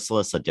like the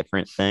chrysalis a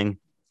different thing?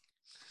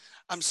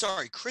 I'm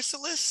sorry,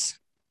 chrysalis?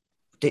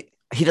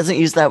 He doesn't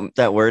use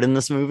that word in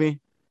this movie.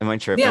 Am I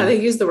tripping? Yeah, they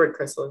use the word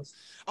chrysalis.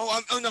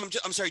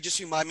 I'm sorry. Just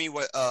remind me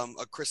what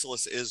a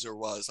chrysalis is or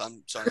was.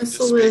 I'm sorry.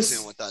 Chrysalis, I'm just spacing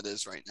on what that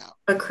is right now.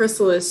 A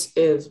chrysalis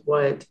is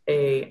what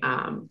a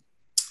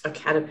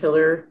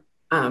caterpillar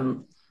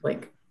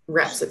like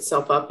wraps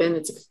itself up in.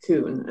 It's a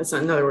cocoon. It's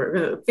another word,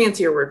 a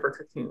fancier word for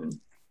cocoon.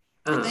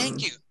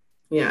 Thank you.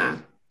 Yeah.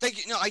 Thank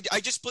you. No, I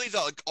just believe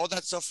that like all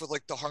that stuff with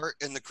like the heart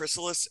and the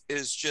chrysalis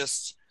is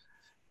just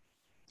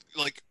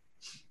like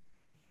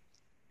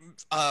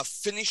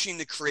finishing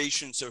the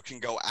creation so it can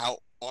go out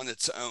on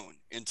its own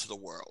into the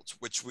world,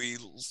 which we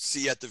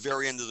see at the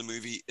very end of the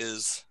movie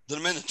is the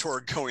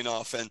Minotaur going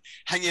off and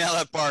hanging out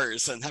at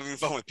bars and having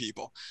fun with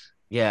people.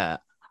 Yeah.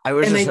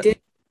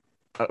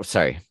 Oh,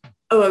 sorry.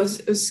 Oh, I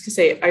was gonna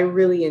say, I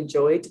really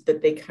enjoyed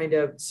that they kind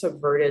of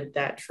subverted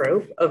that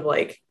trope of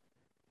like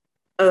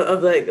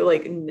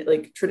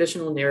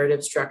traditional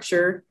narrative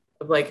structure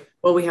of like,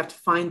 well, we have to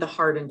find the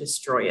heart and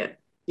destroy it.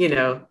 You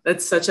know,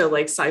 that's such a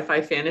like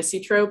sci-fi fantasy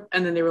trope.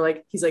 And then they were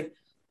like, he's like,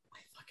 I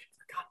fucking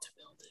forgot to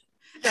build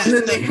it. And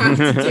then they have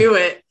to do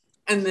it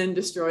and then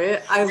destroy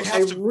it. I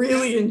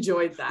really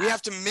enjoyed that. We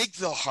have to make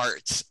the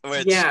heart,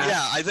 which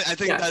I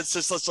think that's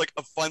just such like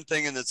a fun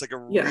thing, and it's like a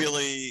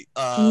really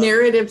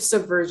narrative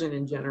subversion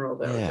in general,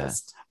 though. Yeah.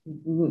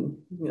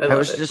 I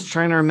was just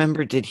trying to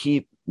remember, did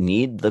he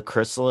need the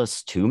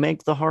chrysalis to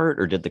make the heart,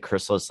 or did the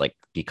chrysalis like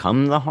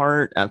become the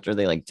heart after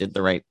they like did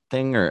the right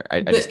thing, or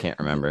I just can't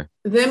remember.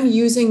 Them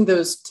using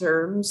those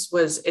terms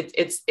was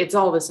it's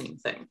all the same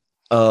thing.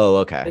 Oh,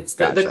 okay. It's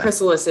the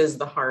chrysalis is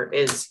the heart,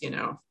 is, you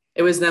know,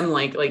 it was them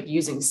like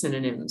using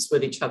synonyms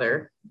with each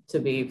other to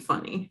be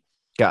funny.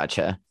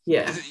 Gotcha.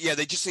 Yeah.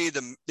 They just needed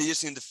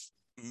to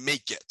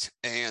make it,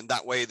 and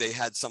that way they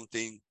had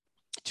something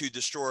to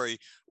destroy,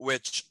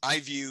 which I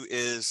view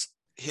is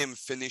him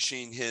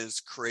finishing his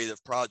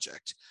creative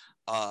project.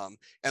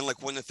 And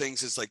like one of the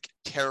things is like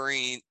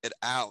tearing it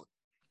out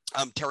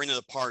tearing it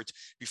apart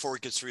before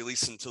it gets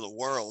released into the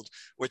world,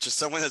 which is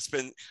someone that's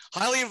been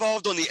highly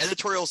involved on the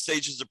editorial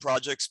stages of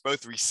projects,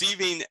 both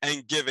receiving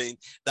and giving.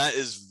 That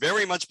is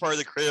very much part of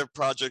the creative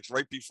project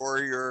right before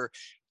your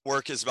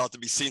work is about to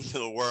be seen to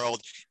the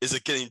world. Is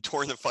it getting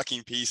torn to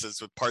fucking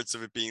pieces with parts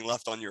of it being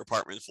left on your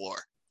apartment floor?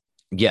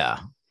 Yeah,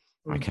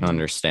 I can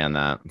understand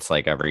that. It's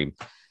like every,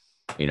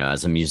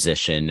 as a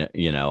musician,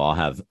 I'll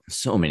have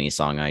so many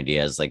song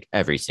ideas like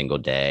every single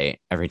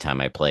day, every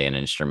time I play an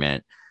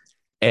instrument.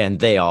 And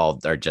they all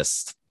are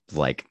just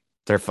like,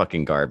 they're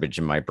fucking garbage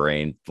in my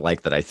brain,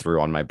 like that I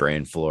threw on my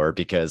brain floor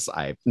because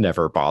I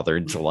never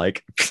bothered to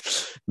like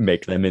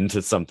make them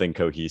into something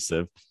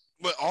cohesive.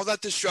 But all that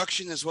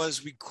destruction is what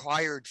is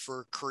required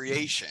for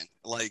creation.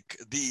 Like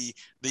the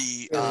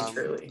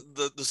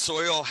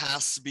soil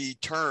has to be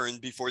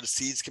turned before the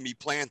seeds can be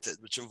planted,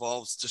 which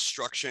involves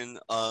destruction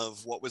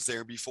of what was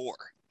there before.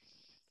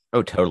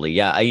 Oh, totally.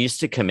 Yeah. I used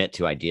to commit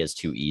to ideas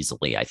too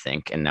easily, I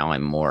think. And now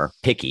I'm more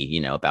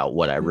picky, about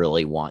what I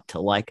really want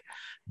to like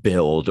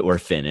build or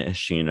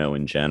finish,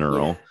 in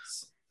general.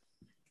 Yes.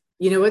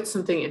 You know what's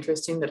something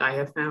interesting that I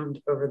have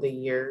found over the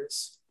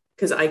years?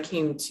 Because I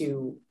came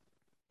to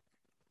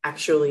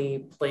actually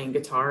playing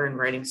guitar and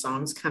writing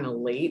songs kind of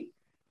late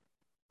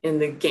in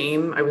the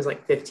game. I was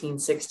like 15,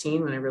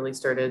 16 when I really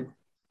started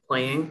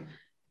playing.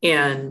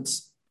 And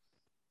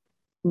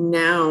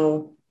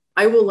now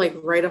I will like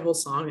write a whole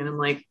song and I'm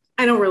like,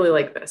 I don't really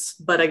like this,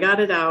 but I got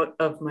it out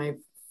of my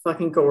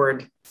fucking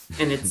gourd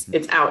and it's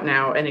out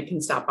now and it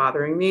can stop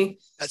bothering me.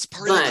 That's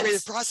part of the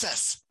creative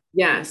process.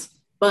 Yes.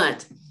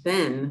 But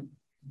then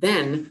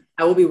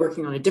I will be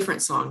working on a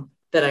different song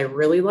that I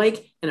really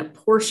like. And a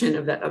portion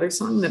of that other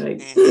song that I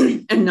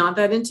am not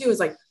that into is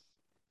like,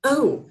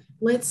 oh,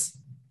 let's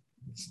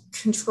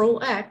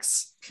Control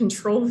X,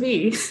 Control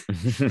V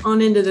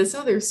on into this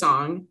other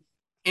song.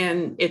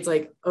 And it's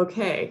like,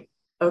 okay,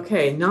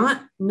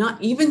 not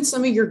even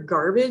some of your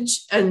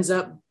garbage ends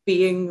up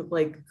being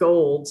like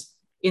gold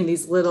in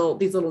these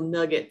little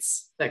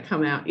nuggets that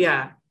come out.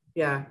 Yeah.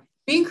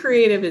 Being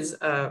creative is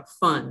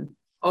fun,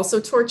 also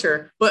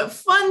torture, but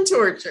fun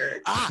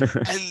torture.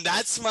 And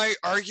that's my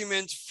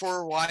argument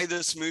for why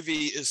this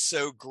movie is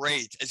so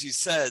great. As you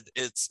said,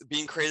 it's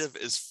being creative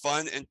is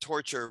fun and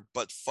torture,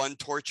 but fun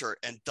torture.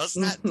 And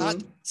doesn't that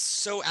not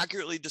so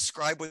accurately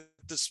describe what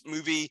this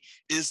movie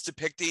is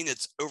depicting,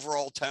 its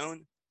overall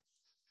tone?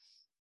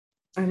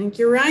 I think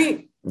you're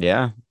right.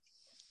 Yeah,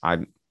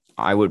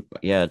 I would.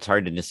 Yeah, it's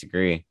hard to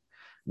disagree.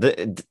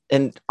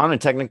 And on a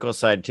technical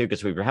side too,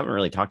 because we haven't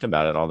really talked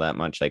about it all that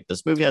much. Like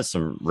this movie has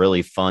some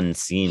really fun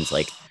scenes,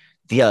 like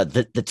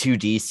the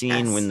 2D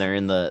scene when they're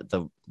in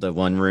the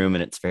one room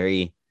and it's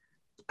very,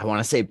 I want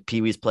to say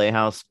Pee-wee's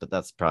Playhouse, but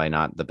that's probably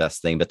not the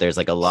best thing. But there's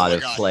like a lot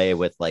of play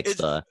with like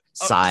the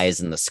size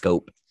and the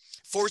scope.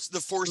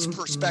 The forced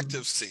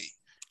perspective scene.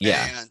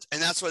 Yeah,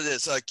 and that's what it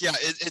is. Like, yeah,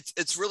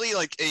 it's really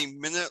like a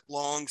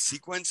minute-long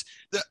sequence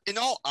that, in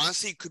all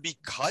honesty, could be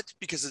cut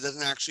because it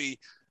doesn't actually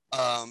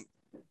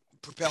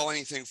propel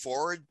anything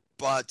forward.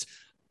 But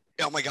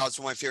oh my god, it's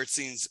one of my favorite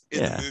scenes in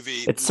the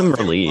movie. It's some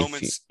relief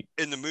moments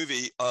in the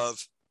movie of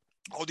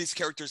all these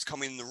characters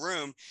coming in the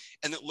room,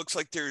 and it looks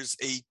like there's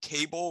a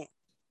table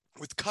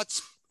with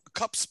cups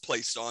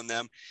placed on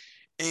them,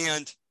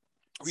 and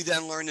we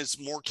then learn as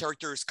more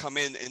characters come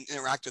in and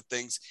interact with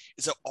things,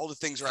 is that all the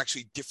things are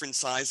actually different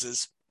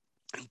sizes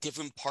in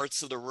different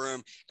parts of the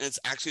room, and it's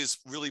actually this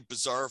really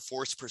bizarre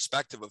forced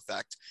perspective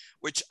effect,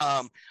 which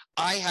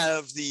I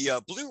have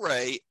the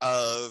Blu-ray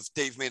of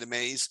Dave Made a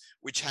Maze,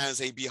 which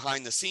has a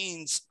behind the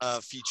scenes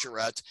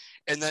featurette,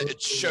 and that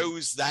it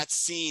shows that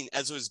scene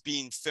as it was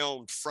being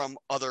filmed from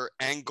other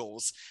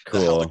angles,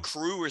 how the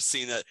crew were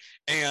seeing it,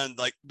 and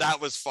like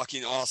that was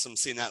fucking awesome,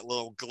 seeing that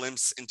little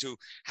glimpse into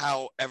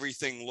how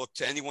everything looked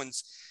to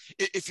anyone's.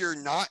 If you're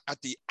not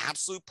at the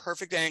absolute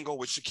perfect angle,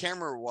 which the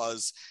camera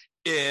was,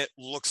 it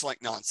looks like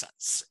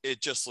nonsense.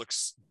 It just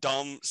looks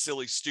dumb,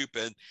 silly,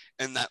 stupid.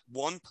 And that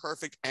one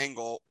perfect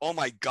angle, oh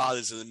my God,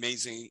 is an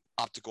amazing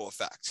optical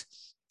effect.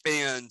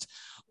 And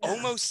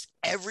almost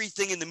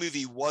everything in the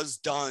movie was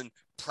done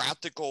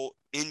practical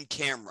in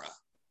camera.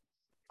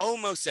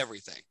 Almost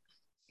everything.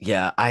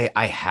 Yeah,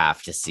 I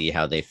have to see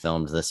how they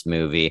filmed this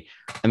movie.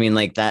 I mean,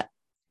 like that,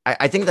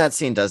 I think that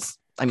scene does,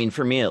 I mean,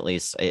 for me at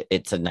least,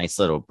 it's a nice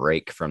little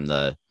break from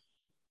the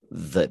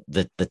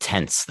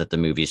tense that the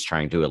movie's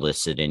trying to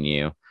elicit in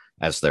you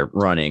as they're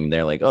running.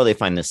 They're like, oh, they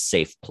find this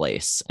safe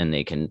place and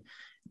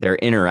they're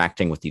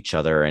interacting with each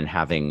other and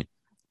having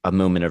a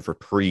moment of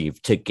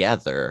reprieve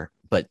together,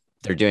 but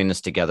they're doing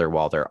this together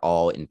while they're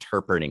all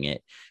interpreting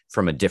it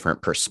from a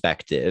different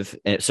perspective.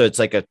 And so it's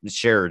like a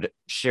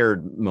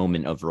shared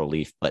moment of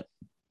relief, but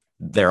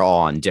they're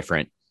all on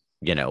different,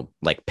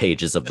 like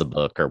pages of the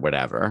book or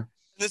whatever.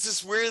 There's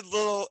this weird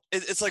little,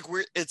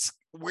 it's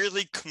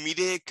weirdly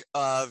comedic,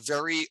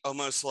 very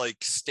almost like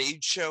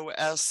stage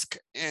show-esque,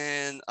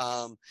 and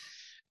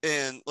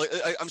like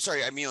I'm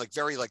sorry, I mean like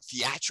very like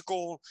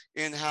theatrical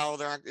in how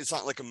it's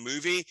not like a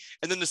movie.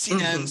 And then the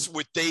scene ends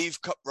with Dave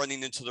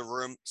running into the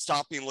room,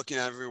 stopping, looking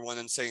at everyone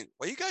and saying,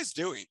 "What are you guys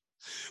doing?"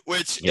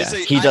 which Yeah,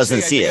 is he doesn't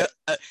I see think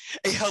it.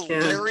 a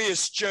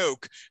hilarious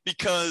joke,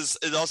 because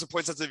it also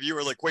points out to the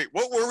viewer like, wait,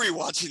 what were we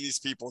watching these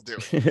people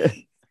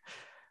doing?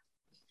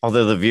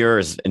 Although the viewer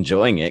is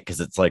enjoying it because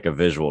it's like a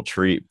visual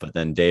treat, but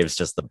then Dave's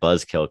just the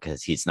buzzkill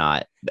because he's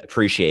not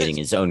appreciating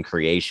his own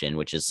creation,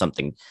 which is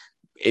something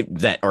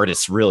that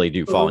artists really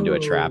do fall into a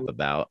trap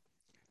about.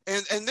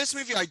 And this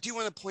movie, I do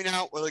want to point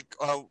out, like,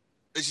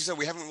 as you said,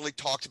 we haven't really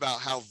talked about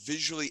how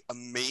visually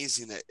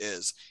amazing it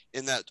is,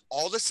 in that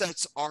all the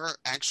sets are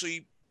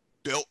actually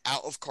built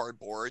out of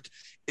cardboard.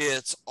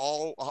 It's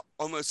all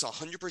almost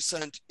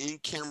 100%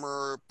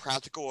 in-camera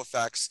practical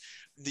effects.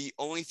 The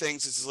only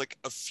things is like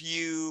a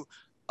few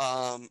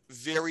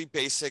very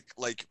basic,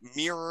 like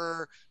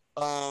mirror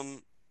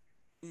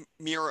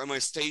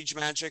almost stage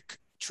magic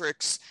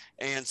tricks,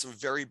 and some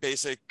very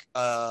basic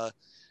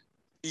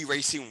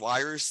erasing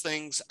wires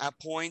things at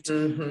point.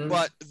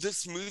 But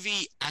this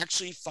movie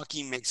actually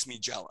fucking makes me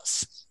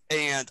jealous,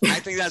 and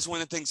I think that's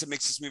one of the things that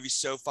makes this movie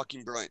so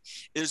fucking brilliant.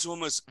 It is one of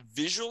the most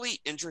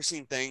visually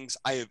interesting things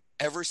I have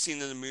ever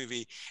seen in a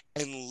movie,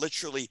 and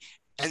literally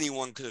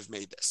anyone could have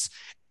made this.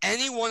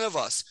 Any one of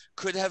us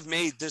could have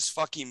made this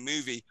fucking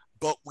movie,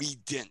 but we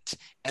didn't,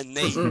 and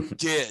they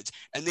did,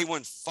 and they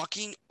went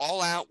fucking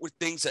all out with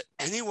things that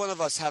any one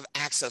of us have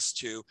access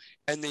to,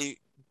 and they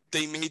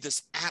made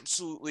this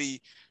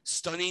absolutely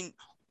stunning,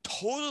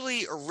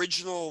 totally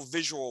original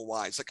visual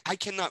wise. Like, I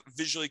cannot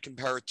visually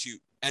compare it to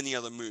any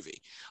other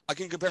movie. I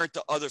can compare it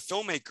to other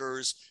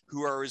filmmakers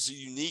who are as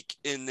unique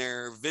in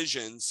their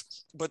visions,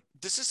 but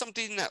this is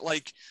something that,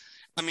 like,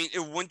 I mean,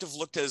 it wouldn't have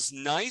looked as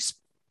nice,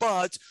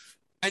 but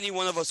any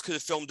one of us could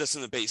have filmed this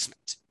in the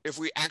basement. If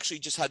we actually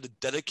just had the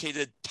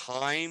dedicated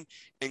time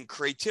and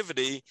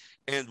creativity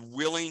and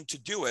willing to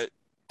do it,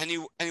 any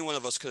one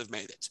of us could have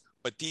made it.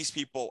 But these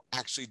people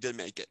actually did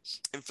make it.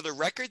 And for the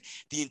record,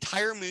 the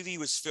entire movie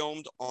was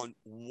filmed on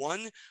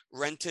one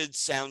rented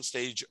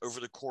soundstage over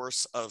the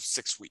course of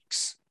 6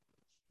 weeks.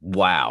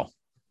 Wow.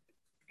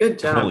 Good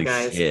job, Holy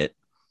guys. Shit.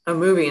 A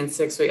movie in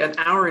 6 weeks, an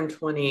hour and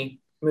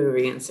 20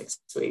 movie in 6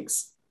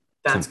 weeks.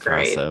 That's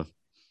great.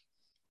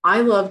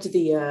 I loved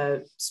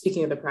the,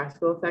 speaking of the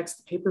practical effects,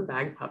 the paper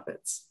bag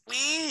puppets.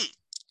 Oh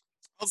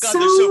God,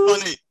 they're so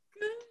funny.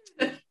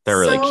 Good. They're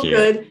really so cute.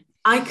 Good.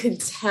 I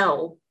could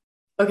tell.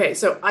 Okay,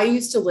 so I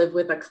used to live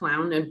with a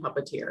clown and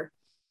puppeteer.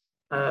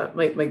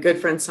 My good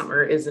friend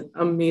Summer is an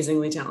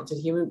amazingly talented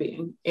human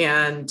being,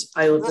 and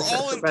I lived with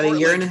her for about a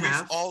year and a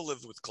half. We've all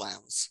lived with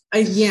clowns.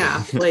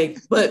 Yeah,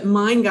 but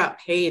mine got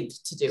paid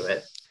to do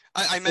it.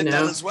 I meant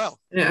that as well.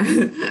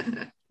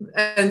 Yeah.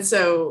 And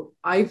so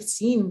I've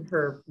seen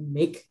her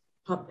make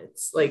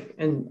puppets, like,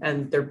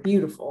 and they're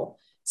beautiful.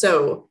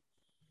 So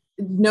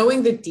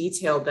knowing the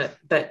detail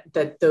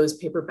that those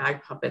paper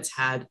bag puppets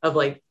had, of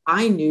like,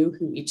 I knew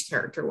who each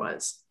character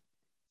was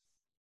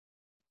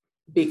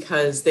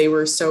because they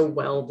were so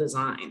well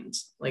designed.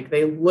 Like,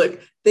 they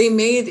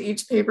made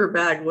each paper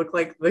bag look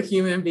like the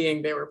human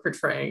being they were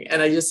portraying.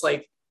 And I just,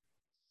 like,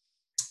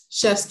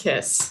 chef's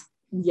kiss.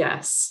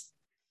 Yes.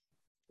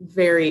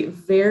 Very,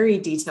 very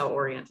detail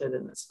oriented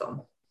in this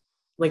film.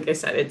 Like I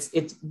said,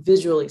 it's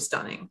visually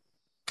stunning.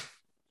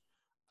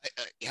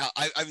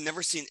 I've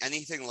never seen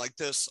anything like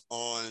this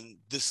on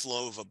this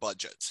low of a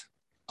budget.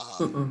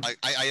 I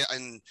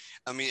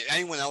mean,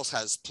 anyone else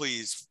has,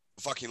 please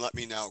fucking let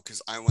me know,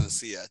 because I want to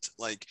see it.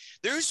 Like,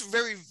 there's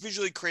very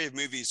visually creative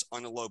movies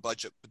on a low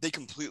budget, but they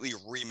completely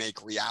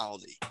remake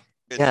reality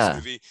in this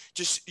movie,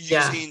 just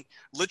using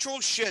literal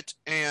shit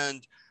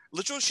they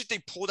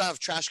pulled out of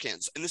trash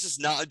cans. And this is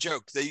not a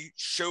joke. They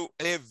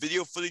have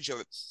video footage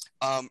of it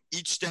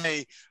each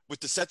day with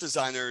the set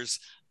designers.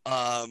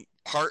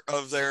 Part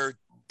of their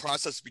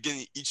process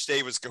beginning each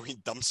day was going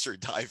dumpster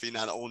diving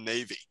at Old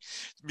Navy,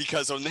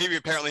 because Old Navy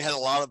apparently had a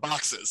lot of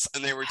boxes,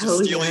 and they were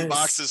just stealing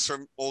boxes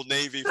from Old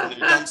Navy from their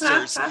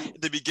dumpsters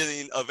at the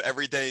beginning of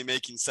every day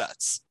making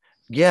sets.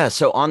 Yeah.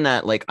 So on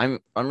that, like, I'm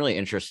really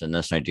interested in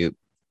this, and I do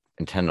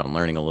intend on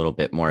learning a little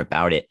bit more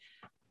about it.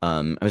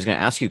 I was going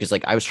to ask you, because,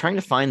 like, I was trying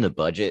to find the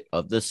budget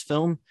of this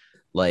film.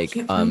 Like,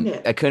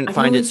 I couldn't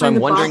find it. So I'm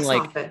wondering,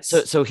 like,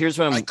 so here's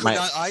what I could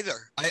not either.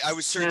 I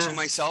was searching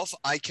myself.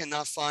 I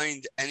cannot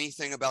find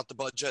anything about the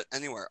budget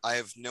anywhere. I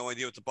have no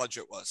idea what the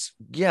budget was.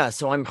 Yeah.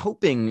 So I'm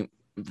hoping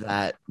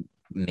that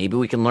maybe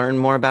we can learn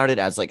more about it,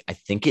 as, like, I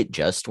think it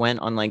just went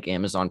on, like,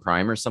 Amazon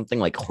Prime or something.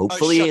 Like,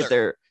 hopefully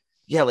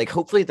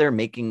hopefully they're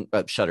making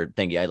Shudder.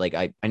 Thank you.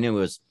 I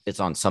knew it's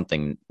on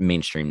something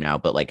mainstream now,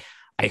 but, like,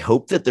 I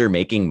hope that they're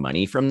making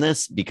money from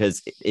this,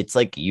 because it's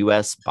like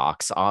US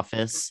box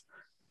office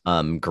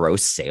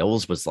gross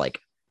sales was like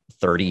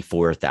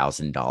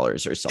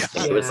 $34,000 or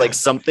something. It was like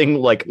something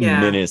like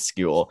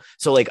minuscule.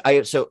 So, like,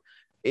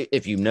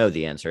 if you know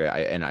the answer,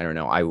 and I don't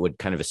know, I would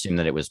kind of assume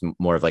that it was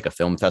more of like a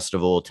film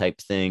festival type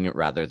thing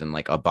rather than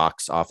like a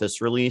box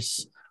office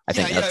release. I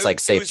think that's like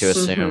safe to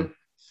assume.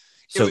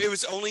 So it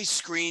was only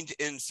screened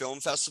in film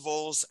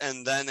festivals,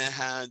 and then it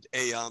had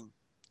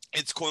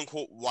its quote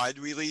unquote wide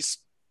release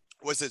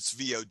was its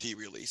VOD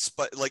release,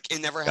 but, like,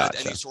 it never had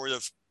any sort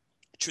of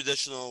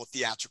traditional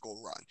theatrical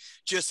run,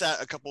 just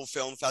at a couple of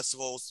film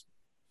festivals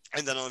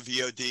and then on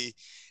VOD.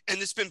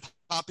 And it's been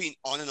popping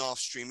on and off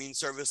streaming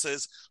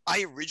services.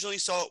 I originally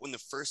saw it when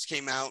it first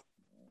came out.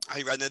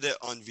 I rented it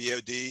on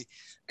VOD,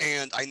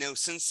 and I know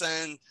since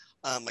then,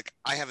 like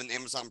I have an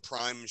Amazon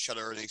Prime,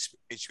 Shudder, and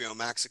HBO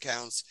Max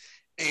accounts,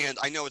 and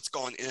I know it's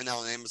gone in and out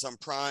on Amazon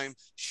Prime.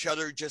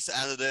 Shudder just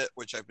added it,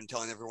 which I've been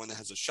telling everyone that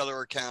has a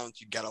Shudder account,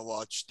 you gotta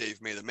watch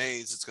Dave Made a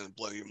Maze. It's gonna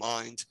blow your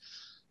mind.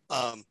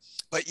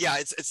 But yeah,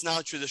 it's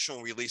not a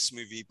traditional release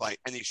movie by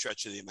any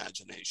stretch of the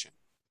imagination.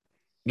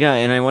 Yeah,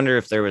 and I wonder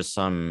if there was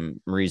some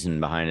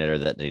reason behind it, or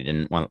that they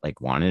didn't want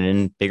it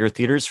in bigger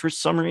theaters for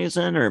some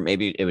reason, or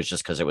maybe it was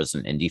just because it was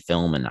an indie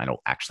film, and I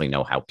don't actually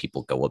know how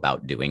people go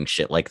about doing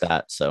shit like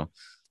that. So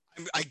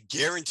I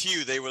guarantee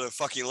you they would have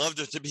fucking loved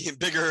it to be in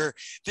bigger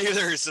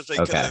theaters if they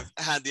could have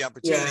had the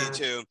opportunity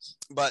to.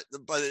 But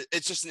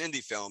it's just an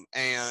indie film,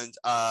 and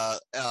I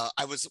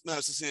was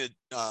listening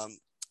to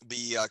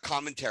the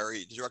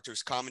commentary, the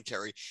director's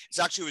commentary. It's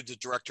actually with the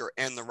director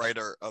and the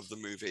writer of the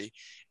movie,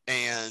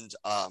 and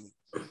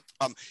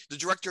the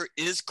director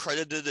is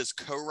credited as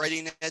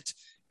co-writing it,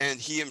 and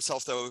he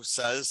himself though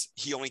says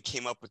he only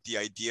came up with the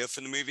idea for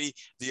the movie.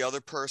 The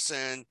other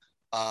person,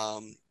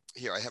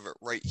 here I have it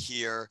right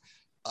here.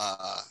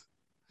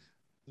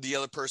 The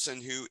other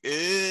person, who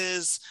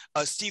is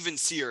Steven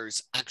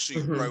Sears,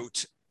 actually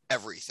wrote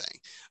everything.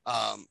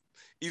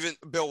 Even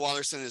Bill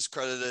Watterson is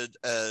credited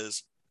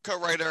as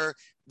co-writer.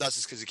 That's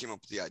just because he came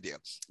up with the idea.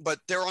 But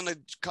they're on the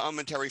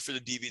commentary for the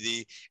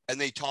DVD, and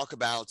they talk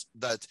about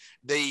that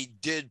they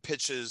did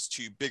pitches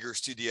to bigger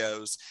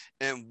studios,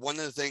 and one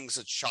of the things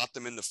that shot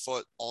them in the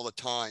foot all the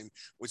time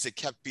was they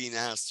kept being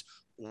asked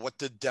what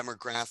the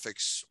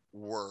demographics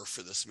were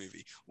for this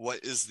movie.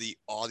 What is the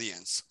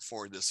audience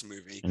for this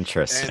movie?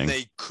 Interesting. And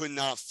they could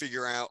not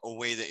figure out a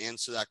way to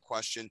answer that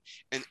question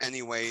in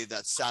any way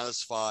that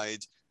satisfied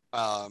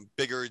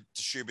bigger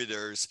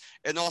distributors.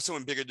 And also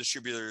when bigger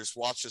distributors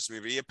watched this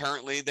movie,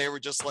 apparently they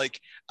were just like,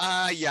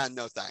 yeah,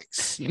 no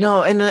thanks.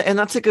 No, and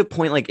that's a good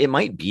point. Like, it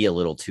might be a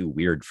little too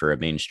weird for a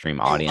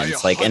mainstream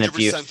audience. Like, and if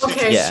you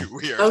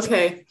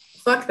okay,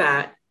 fuck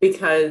that,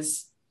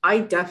 because I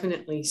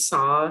definitely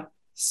saw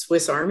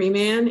Swiss Army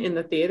Man in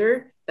the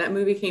theater. That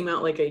movie came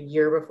out like a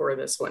year before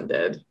this one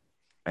did.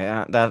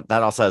 Yeah, that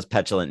also has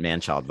Petulant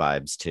Man-Child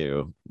vibes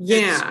too.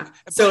 Yeah,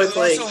 so it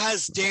also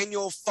has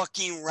Daniel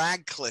fucking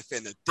Radcliffe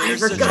in it.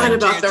 There's I forgot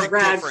about the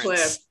Radcliffe.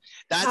 Difference.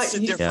 That's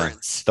the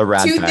difference. The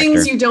Rad Two factor.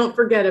 Things you don't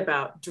forget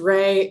about: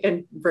 Dre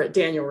and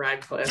Daniel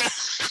Radcliffe.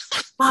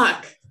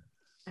 Fuck,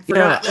 I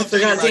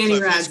forgot Danny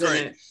Rad's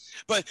in it.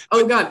 But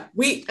oh god,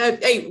 we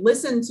hey,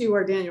 listen to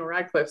our Daniel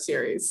Radcliffe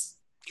series.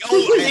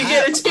 Oh, when you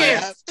get a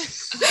chance.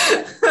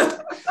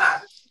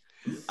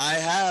 I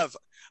have.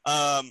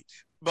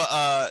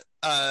 But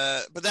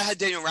that had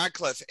Daniel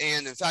Radcliffe,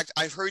 and in fact,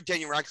 I've heard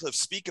Daniel Radcliffe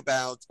speak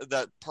about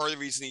that part of the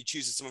reason he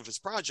chooses some of his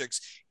projects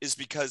is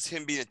because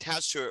him being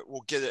attached to it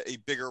will get a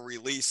bigger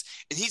release,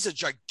 and he's a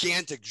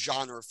gigantic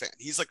genre fan.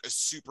 He's like a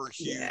super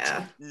huge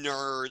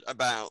nerd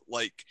about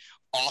like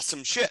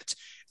awesome shit,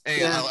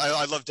 and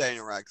I love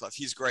Daniel Radcliffe.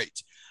 He's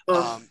great.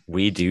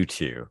 We do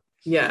too.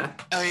 Yeah,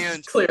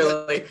 and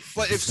clearly.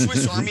 But if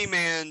Swiss Army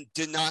Man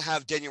did not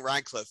have Daniel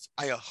Radcliffe,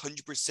 I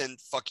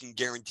 100% fucking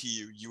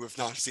guarantee you have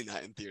not seen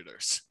that in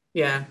theaters.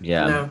 Yeah.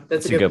 No,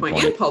 that's a good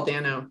point. And Paul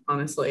Dano,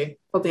 honestly.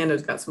 Paul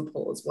Dano's got some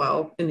pull as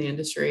well in the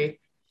industry.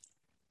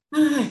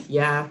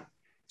 Yeah.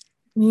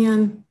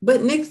 Man.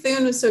 But Nick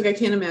Thune was so good. I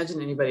can't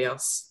imagine anybody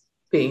else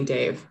being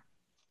Dave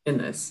in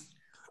this.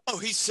 Oh,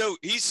 he's so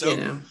you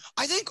know.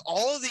 I think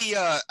all of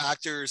the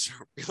actors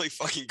are really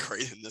fucking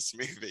great in this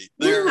movie.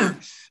 They're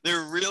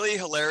really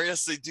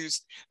hilarious.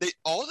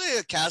 All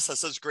the cast has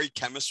such great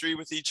chemistry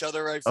with each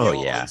other, I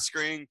feel, on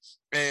screen,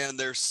 and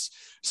they're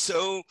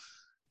so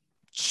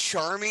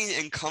charming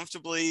and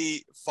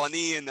comfortably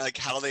funny, and like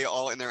how they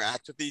all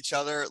interact with each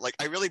other. Like,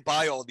 I really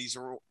buy all these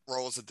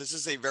roles that this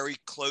is a very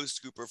close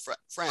group of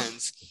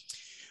friends.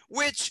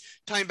 Which,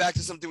 tying back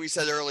to something we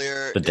said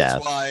earlier, the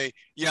death.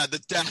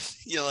 The death,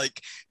 like,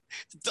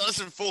 it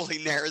doesn't fully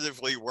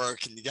narratively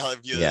work, and you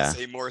gotta view it as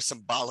a more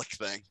symbolic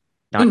thing.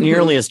 Not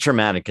nearly as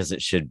traumatic as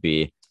it should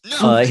be.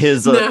 No.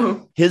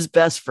 His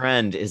best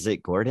friend, is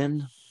it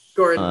Gordon?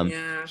 Gordon,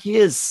 he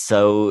is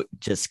so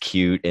just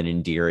cute and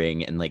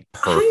endearing and like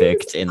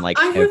perfect in like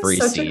every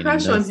scene. I have such a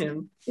crush on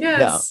him.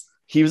 Yes.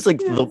 He was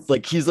like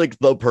he's like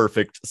the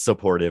perfect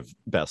supportive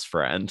best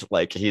friend.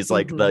 Like, he's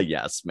like the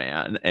yes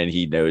man, and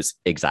he knows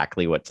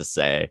exactly what to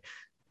say,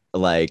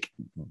 like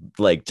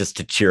just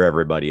to cheer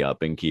everybody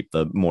up and keep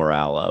the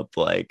morale up.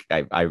 Like,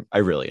 I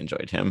really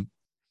enjoyed him.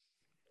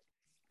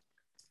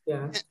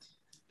 Yeah.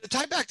 To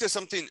tie back to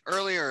something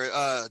earlier,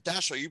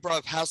 Dasha, you brought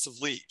up House of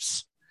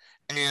Leaves,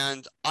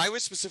 and I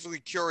was specifically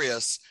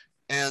curious,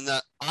 and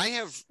I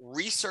have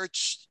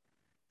researched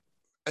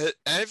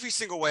every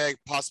single way I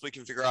possibly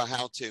can figure out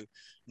how to.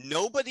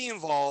 Nobody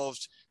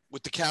involved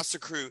with the cast or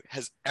crew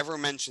has ever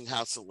mentioned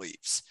House of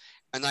Leaves,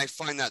 and I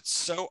find that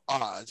so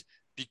odd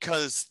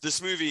because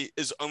this movie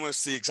is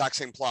almost the exact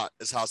same plot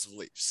as House of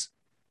Leaves.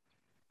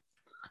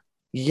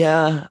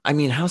 Yeah, I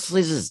mean, House of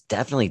Leaves is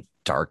definitely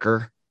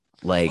darker.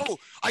 Like, oh,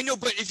 I know,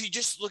 but if you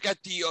just look at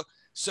the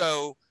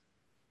so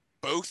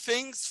both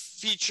things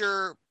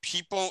feature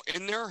people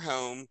in their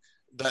home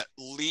that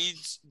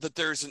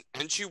there's an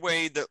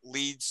entryway that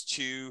leads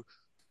to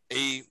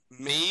a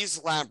maze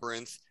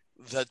labyrinth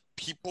that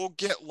people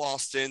get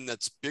lost in,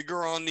 that's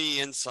bigger on the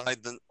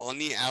inside than on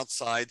the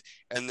outside,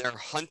 and they're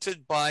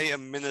hunted by a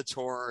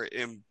minotaur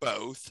in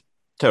both.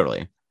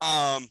 totally.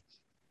 I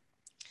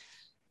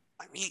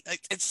mean,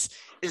 it's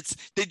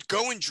they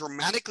go in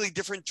dramatically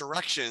different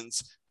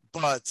directions,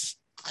 but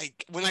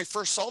when I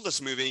first saw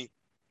this movie,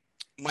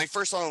 my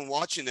first thought on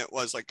watching it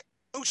was like,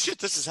 oh shit,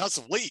 this is House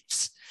of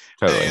Leaves.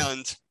 Totally.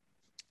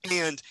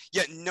 And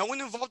yet no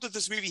one involved with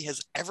this movie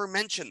has ever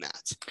mentioned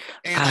that.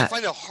 And I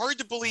find it hard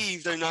to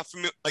believe they're not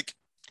familiar. Like,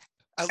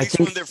 at least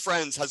one of their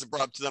friends has it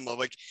brought up to them. I'm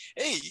like,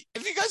 hey,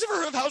 have you guys ever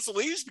heard of House of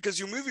Leaves? Because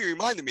your movie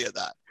reminded me of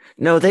that.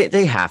 No,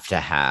 they have to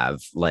have,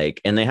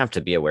 like, and they have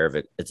to be aware of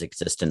its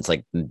existence.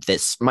 Like,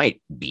 this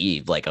might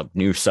be like a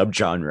new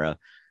subgenre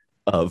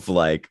of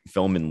like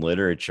film and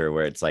literature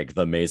where it's like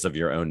the maze of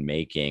your own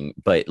making.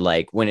 But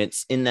like when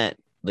it's in that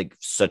like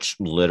such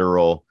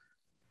literal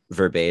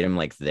verbatim,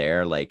 like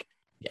there, like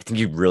I think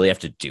you really have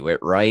to do it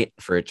right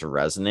for it to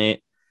resonate.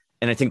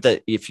 And I think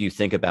that if you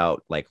think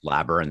about like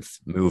labyrinth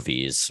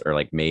movies or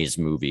like maze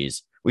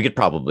movies, we could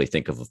probably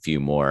think of a few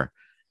more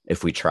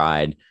if we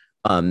tried.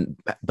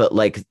 But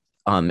like,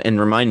 and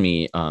remind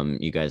me,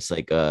 you guys,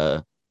 like,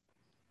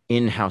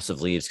 in House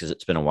of Leaves, because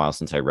it's been a while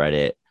since I read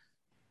it,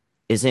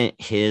 isn't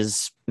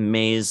his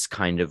maze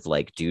kind of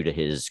like due to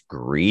his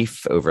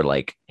grief over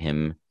like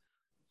him?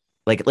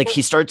 Like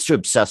he starts to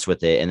obsess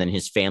with it, and then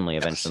his family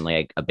eventually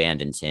like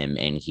abandons him,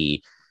 and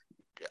he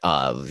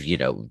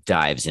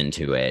dives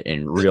into it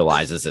and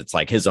realizes it's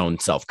like his own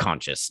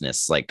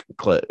self-consciousness, like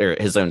or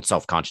his own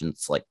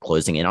self-conscience like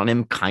closing in on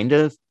him, kind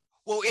of.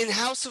 Well, in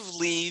House of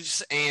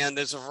Leaves, and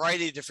there's a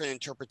variety of different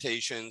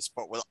interpretations,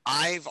 but what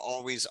I've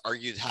always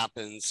argued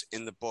happens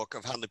in the book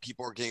of how the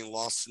people are getting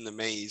lost in the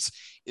maze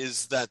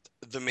is that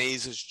the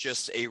maze is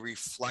just a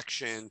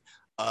reflection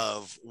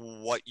of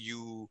what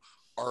you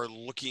are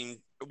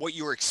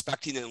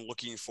expecting and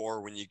looking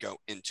for when you go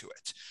into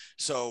it.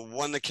 So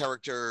one of the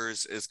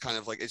characters is kind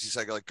of like, as you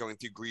said, like going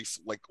through grief,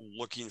 like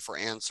looking for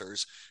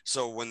answers.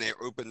 So when they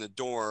open the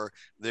door,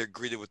 they're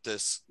greeted with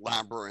this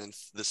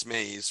labyrinth, this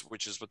maze,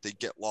 which is what they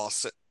get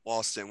lost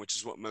in, which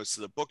is what most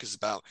of the book is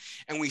about.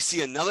 And we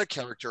see another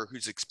character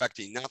who's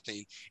expecting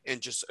nothing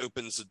and just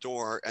opens the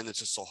door, and it's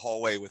just a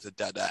hallway with a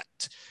dead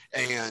end.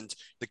 And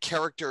the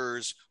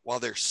characters, while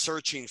they're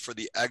searching for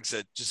the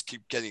exit, just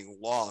keep getting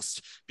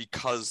lost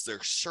because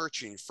they're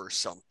searching for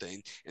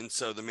something. And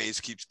so the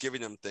maze keeps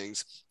giving them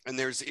things. And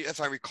there's,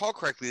 if I recall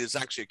correctly, there's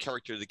actually a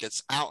character that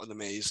gets out of the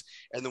maze,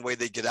 and the way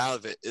they get out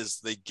of it is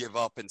they give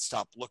up and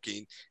stop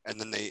looking, and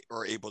then they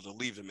are able to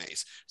leave the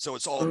maze. So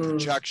it's all a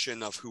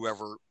projection of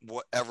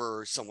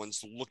whatever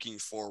someone's looking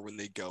for when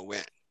they go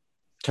in.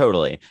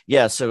 Totally.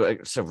 Yeah. So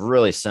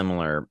really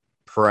similar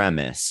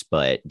premise,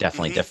 but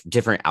definitely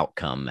different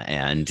outcome,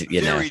 and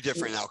very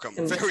different outcome,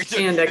 very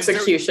different, and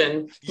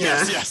execution.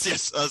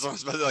 Yes. As I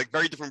was about to, like,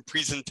 very different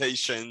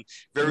presentation,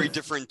 very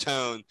different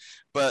tone.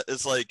 But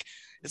it's like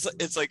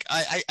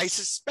I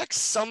suspect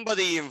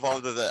somebody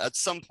involved with it at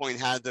some point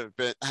had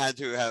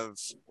to have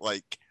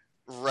like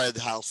read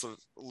House of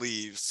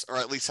Leaves, or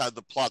at least had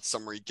the plot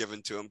summary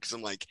given to him, because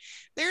I'm like,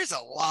 there's a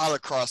lot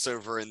of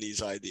crossover in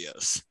these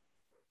ideas.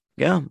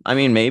 Yeah, I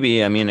mean,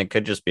 maybe. I mean, it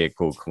could just be a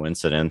cool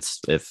coincidence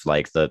if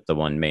like the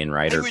one main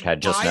writer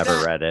had just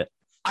never read it.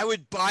 I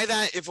would buy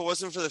that if it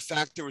wasn't for the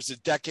fact there was a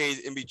decade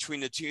in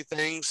between the two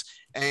things.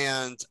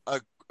 And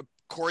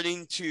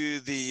according to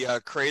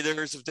the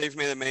creators of Dave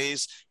Made a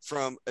Maze,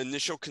 from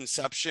initial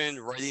conception,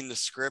 writing the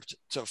script,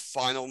 to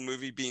final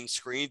movie being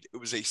screened, it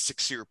was a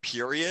 6-year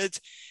period.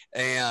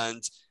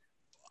 And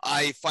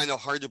I find it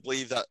hard to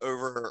believe that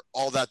over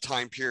all that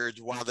time period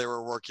while they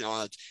were working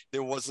on it,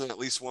 there wasn't at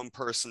least one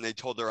person they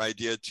told their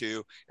idea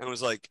to and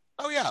was like,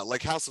 oh yeah,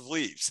 like House of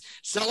Leaves.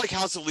 It's not like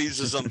House of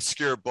Leaves is an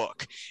obscure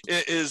book.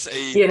 It is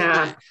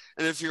and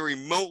if you're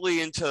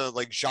remotely into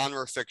like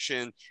genre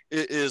fiction,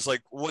 it is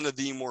like one of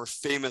the more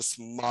famous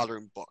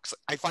modern books.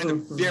 I find it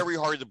very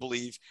hard to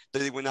believe that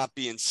they would not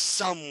be in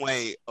some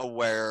way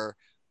aware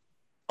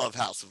of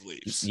House of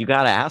Leaves. You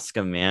gotta ask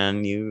them,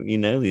 man. You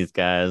know these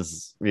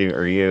guys.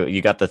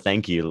 You got the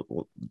thank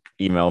you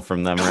email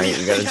from them, right?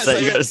 You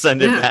gotta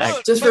send it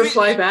back. Just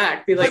reply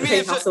back. Be like,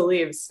 hey, House of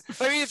Leaves.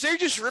 I mean, if they're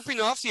just ripping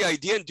off the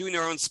idea and doing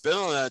their own spin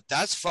on that,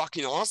 that's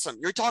fucking awesome.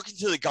 You're talking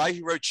to the guy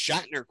who wrote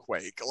Shatner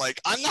Quake. Like,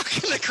 I'm not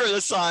gonna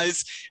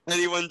criticize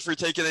anyone for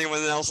taking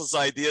anyone else's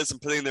ideas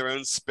and putting their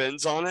own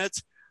spins on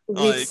it.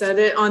 We've said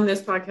it on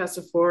this podcast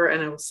before,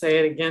 and I will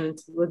say it again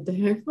until the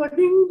day I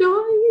fucking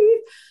die.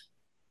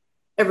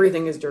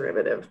 Everything is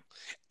derivative.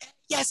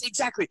 Yes,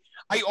 exactly.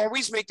 I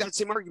always make that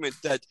same argument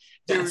that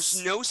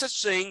there's no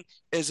such thing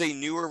as a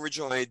new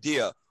original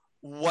idea.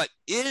 What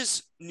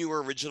is new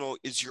or original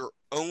is your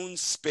own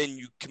spin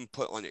you can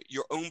put on it,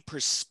 your own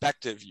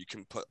perspective you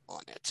can put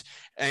on it.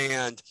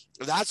 And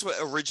that's what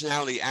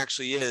originality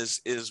actually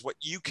is what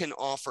you can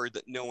offer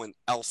that no one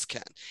else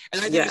can. And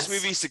I think this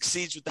movie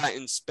succeeds with that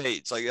in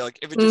spades. Like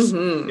if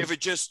it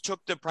just took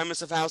the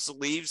premise of House of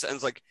Leaves and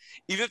it's like,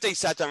 even if they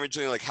sat down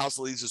originally like House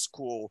of Leaves is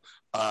cool,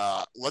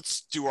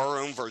 let's do our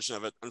own version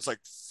of it. And it's like,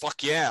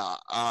 fuck yeah.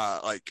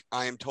 Like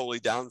I am totally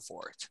down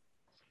for it.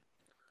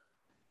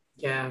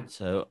 Yeah.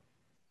 So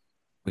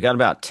we got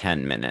about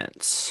 10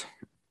 minutes.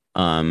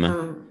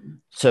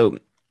 So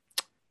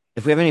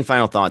if we have any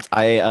final thoughts,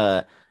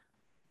 I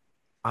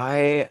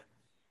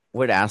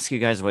would ask you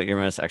guys what your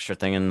most extra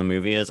thing in the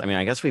movie is. I mean,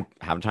 I guess we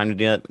have time to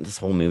do that. This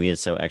whole movie is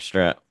so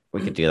extra.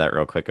 We could do that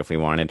real quick if we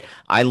wanted.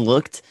 I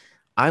looked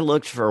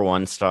for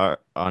 1 star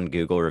on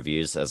Google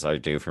reviews, as I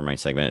do for my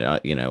segment,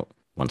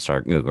 1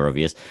 star Google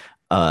reviews.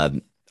 I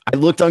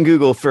looked on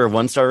Google for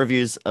 1 star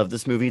reviews of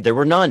this movie. There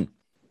were none.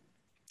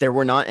 There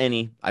were not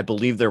any. I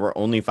believe there were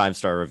only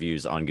 5-star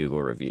reviews on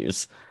Google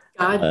reviews.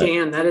 God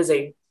damn, that is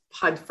a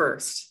pod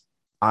first.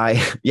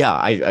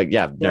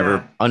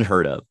 Never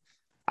unheard of.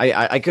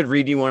 I could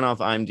read you one off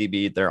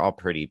IMDb. They're all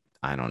pretty.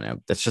 I don't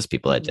know. That's just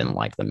people that didn't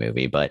like the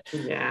movie, but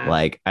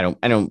like I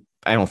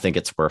don't think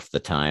it's worth the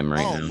time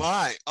right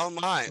now. Oh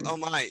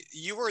my!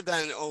 You were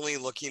then only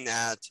looking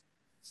at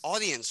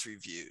audience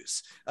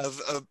reviews of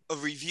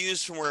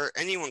reviews from where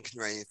anyone can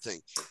write anything.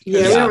 We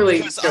don't really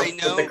go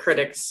with the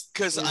critics.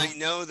 Because I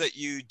know that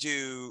you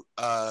do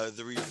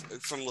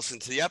from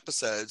listening to the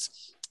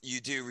episodes, you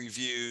do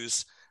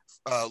reviews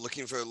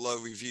looking for low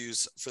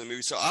reviews for the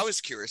movie. So I was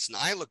curious and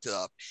I looked it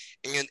up,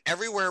 and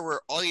everywhere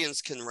where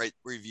audience can write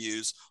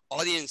reviews,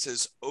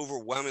 audiences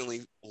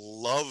overwhelmingly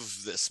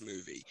love this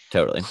movie.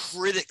 Totally.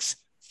 Critics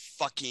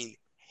fucking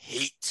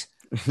hate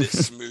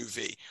this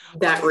movie.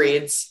 That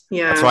reads.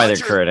 Yeah. That's why they're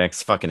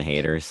critics, fucking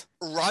haters.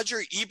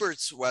 Roger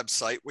Ebert's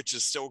website, which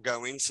is still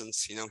going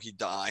since, he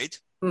died,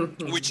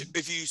 which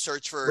if you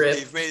search for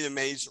They've Made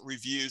Amazing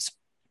Reviews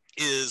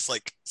is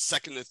like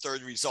second or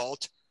third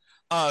result.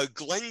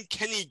 Glenn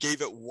Kenny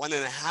gave it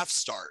 1.5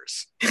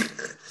 stars.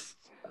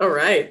 All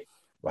right.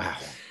 Wow.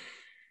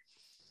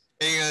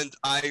 And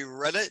I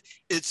read it.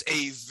 It's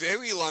a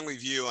very long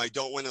review. I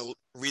don't want to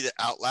read it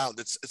out loud.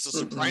 It's a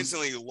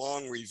surprisingly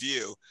long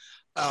review.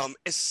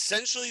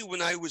 Essentially,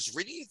 when I was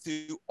reading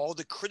through all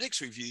the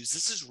critics' reviews,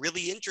 this is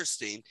really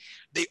interesting.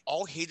 They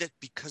all hate it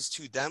because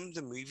to them,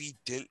 the movie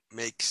didn't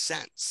make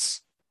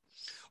sense.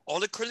 All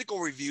the critical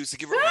reviews that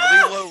give it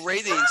really low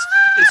ratings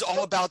is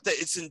all about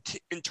that its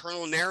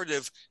internal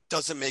narrative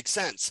doesn't make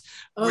sense.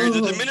 Where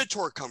did the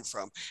Minotaur come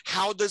from?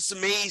 How does the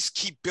maze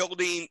keep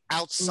building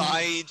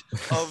outside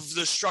of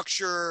the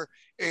structure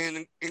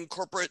and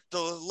incorporate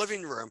the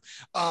living room?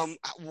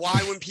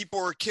 Why, when people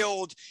are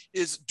killed,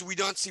 do we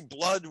not see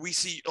blood? We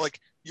see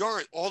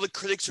yarn. All the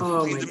critics are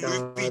complaining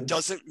the movie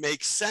doesn't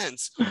make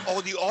sense.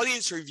 All the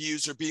audience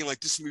reviews are being like,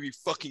 this movie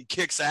fucking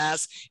kicks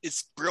ass.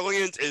 It's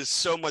brilliant. It's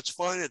so much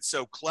fun. It's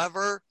so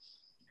clever.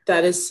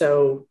 That is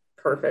so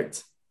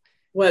perfect.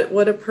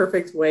 What a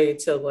perfect way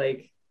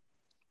to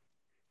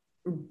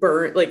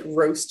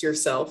roast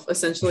yourself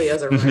essentially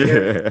as a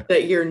writer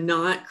that you're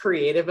not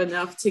creative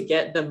enough to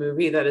get the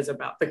movie that is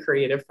about the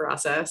creative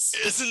process.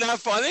 Isn't that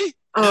funny?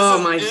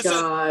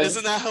 God.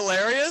 Isn't that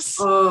hilarious?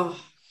 Oh,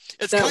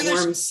 it's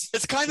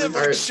kind of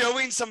like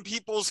showing some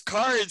people's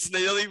cards and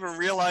they don't even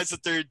realize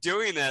that they're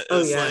doing it.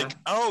 It's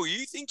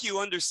you think you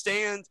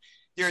understand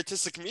the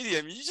artistic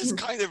medium. You just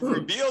kind of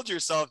revealed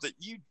yourself that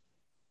you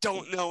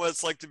don't know what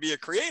it's like to be a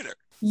creator.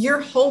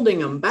 You're holding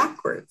them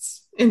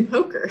backwards in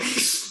poker.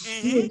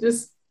 You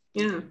just,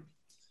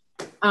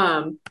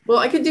 well,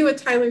 I could do a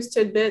Tyler's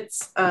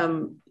Tidbits.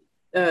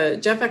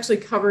 Jeff actually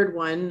covered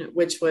one,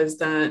 which was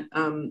that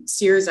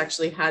Sears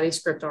actually had a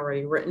script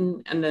already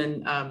written, and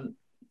then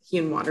he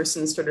and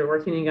Watterson started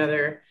working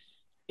together,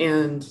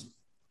 and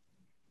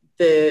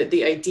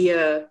the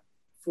idea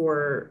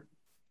for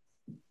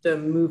the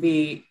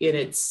movie in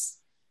its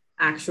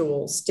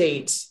actual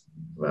state,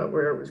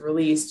 where it was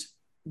released,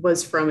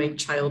 was from a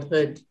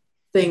childhood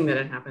thing that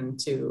had happened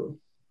to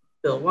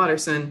Bill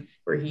Watterson,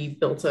 where he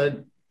built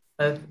a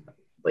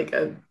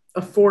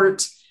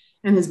fort,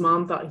 and his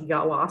mom thought he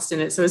got lost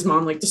in it, so his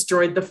mom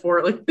destroyed the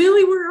fort.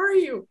 Billy, where are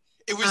you?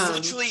 It was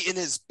literally in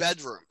his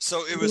bedroom.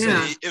 So it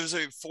was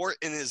a fort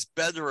in his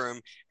bedroom,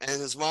 and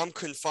his mom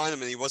couldn't find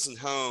him, and he wasn't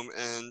home,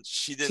 and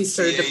she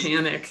started to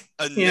panic.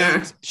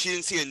 Note. She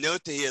didn't see a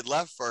note that he had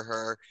left for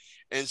her,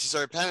 and she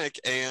started to panic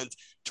and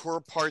tore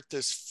apart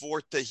this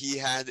fort that he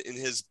had in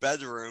his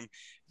bedroom,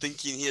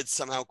 thinking he had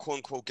somehow quote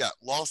unquote got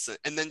lost in it.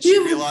 And then she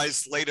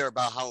realized later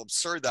about how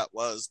absurd that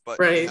was, but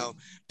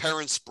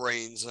parents'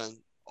 brains and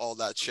all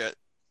that shit.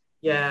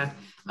 Yeah.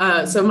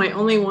 So my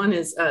only one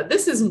is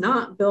this is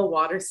not Bill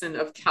Watterson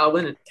of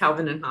Calvin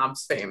and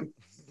Hobbes fame.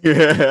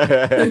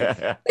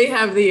 They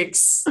have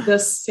the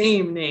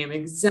same name,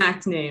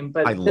 exact name,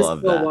 but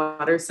Bill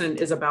Watterson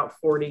is about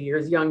 40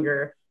 years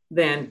younger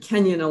than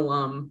Kenyon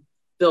alum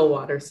Bill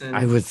Watterson.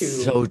 I was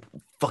so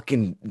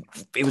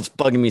it was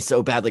bugging me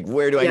so bad. Like,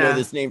 where do I know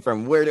this name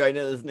from? Where do I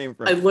know this name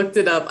from? I looked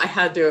it up. I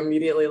had to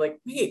immediately like,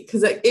 wait,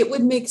 because it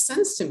would make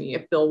sense to me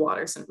if Bill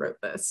Watterson wrote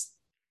this,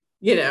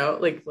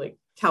 like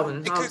Calvin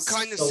and Hobbes. I could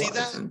kind of see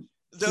Watterson,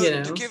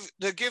 that.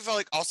 To give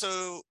like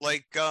also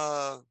like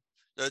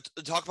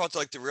talk about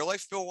like the real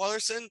life Bill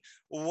Watterson.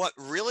 What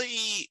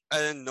really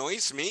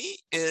annoys me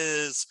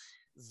is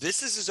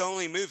this is his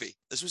only movie.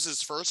 This was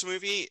his first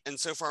movie, and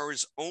so far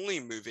his only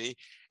movie.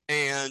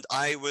 And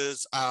I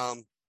was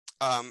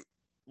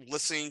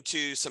listening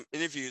to some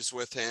interviews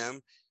with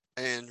him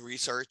and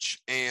research,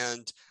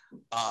 and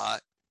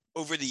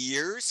over the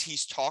years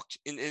he's talked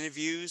in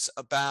interviews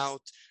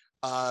about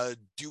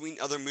doing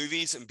other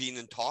movies and being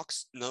in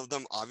talks. None of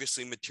them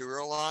obviously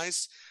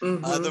materialized.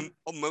 The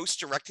most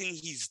directing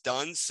he's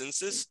done since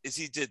this is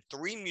he did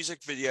 3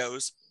 music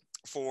videos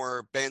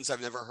for bands I've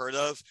never heard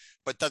of,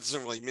 but that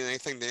doesn't really mean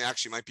anything. They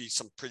actually might be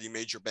some pretty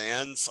major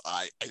bands.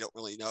 I don't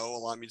really know a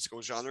lot of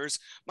musical genres.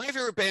 My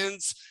favorite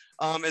bands,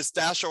 as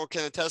Dashiell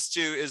can attest to,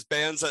 is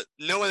bands that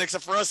no one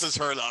except for us has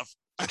heard of.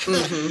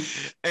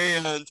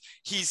 And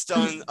he's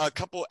done a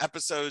couple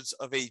episodes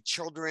of a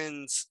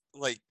children's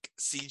like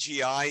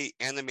CGI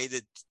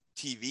animated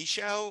TV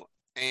show,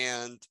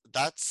 and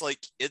that's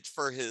like it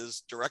for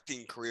his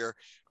directing career,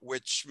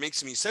 which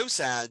makes me so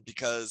sad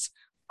because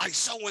I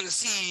so want to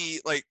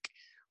see like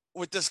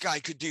what this guy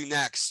could do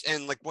next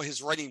and like what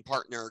his writing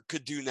partner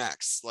could do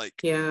next. Like,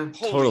 holy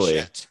totally.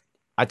 Shit.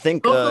 I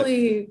think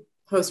hopefully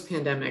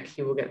post-pandemic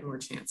he will get more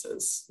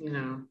chances,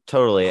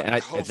 Totally. And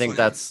I think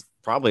that's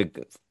probably,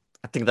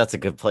 I think that's a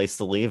good place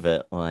to leave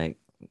it. Like,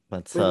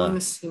 let's we want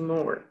to see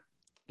more.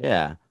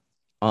 Yeah.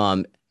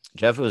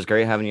 Jeff, it was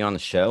great having you on the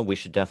show. We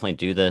should definitely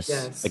do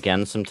this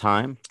again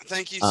sometime.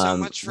 Thank you so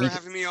much for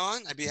having me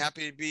on. I'd be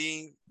happy to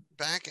be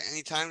back at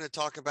any time to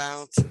talk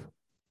about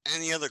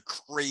any other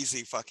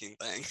crazy fucking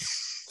thing.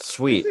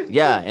 Sweet.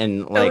 Yeah.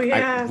 And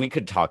like, we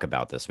could talk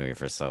about this movie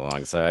for so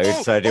long. So I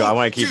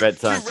want to keep it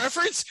to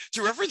reference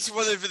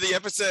one of the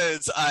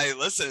episodes I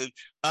listened.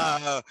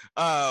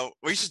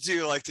 We should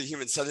do like the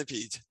Human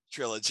Centipede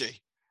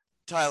trilogy.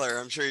 Tyler,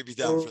 I'm sure you'd be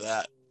down for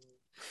that.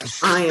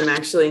 I am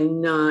actually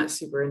not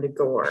super into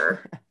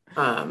gore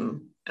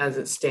as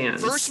it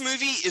stands. First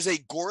movie is a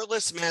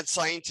goreless mad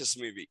scientist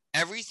movie.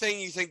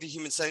 Everything you think the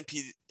Human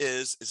Centipede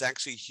is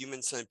actually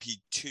Human Centipede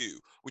 2,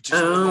 which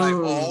is one of my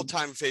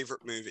all-time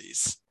favorite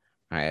movies.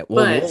 All right.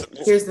 Well, but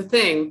here's the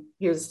thing.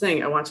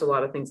 I watch a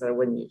lot of things that I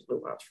wouldn't usually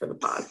watch for the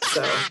pod.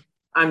 So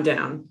I'm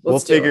down. We'll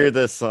figure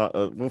this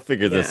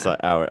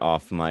out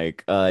off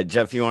mic.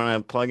 Jeff, you want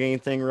to plug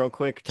anything real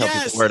quick? Tell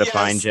people where to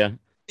find you.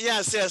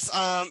 Yes.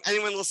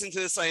 Anyone listening to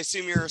this, I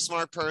assume you're a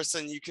smart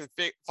person. You can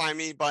find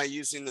me by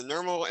using the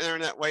normal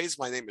internet ways.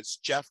 My name is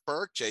Jeff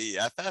Burke,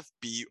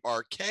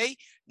 JeffBurk,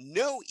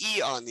 no E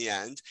on the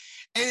end.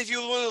 And if you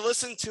want to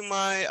listen to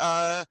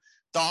my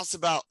thoughts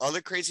about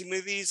other crazy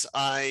movies,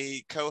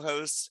 I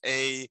co-host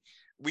a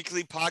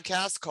weekly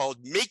podcast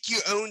called Make Your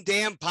Own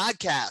Damn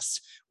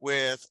Podcast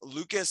with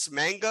Lucas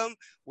Mangum,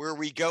 where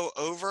we go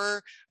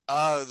over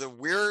the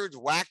weird,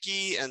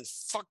 wacky, and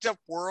fucked up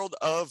world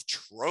of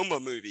trauma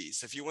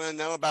movies. If you want to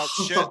know about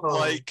shit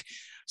like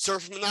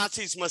Surf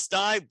Nazis Must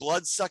Die,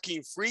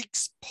 Blood-Sucking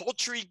Freaks,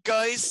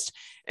 Poultrygeist,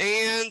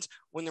 and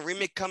when the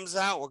remake comes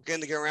out, we're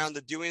going to get around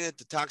to doing it,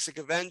 The Toxic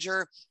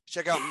Avenger.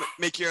 Check out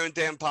Make Your Own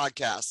Damn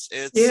Podcast.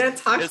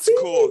 It's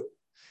cool.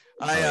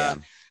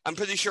 I'm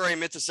pretty sure I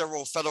admit to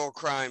several federal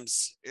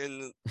crimes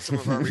in some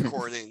of our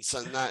recordings,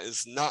 and that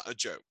is not a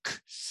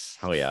joke.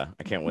 Oh yeah,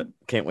 I can't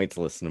wait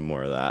to listen to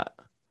more of that.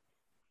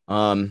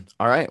 All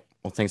right.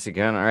 Well, thanks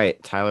again. All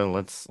right, Tyler,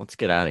 let's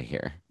get out of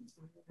here.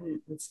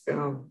 Let's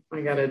go.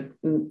 I gotta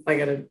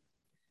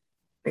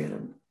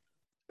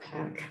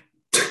pack.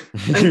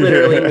 I'm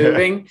literally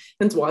moving.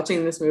 Since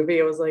watching this movie,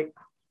 I was like,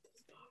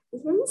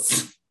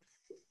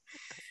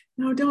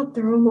 no, don't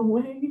throw them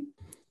away.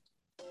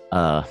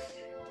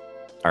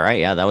 All right,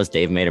 yeah, that was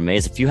Dave Made a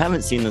Maze. If you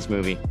haven't seen this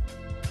movie,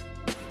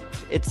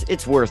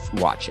 it's worth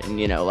watching.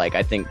 Like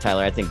I think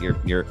Tyler,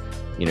 your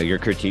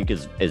critique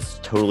is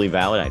totally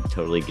valid. I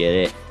totally get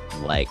it.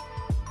 Like,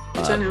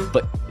 I know.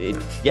 But I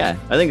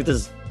think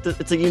it's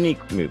a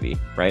unique movie,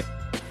 right?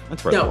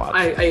 That's worth a watch.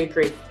 I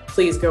agree.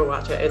 Please go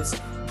watch it. It's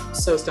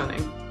so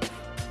stunning.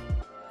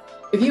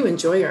 If you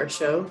enjoy our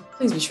show,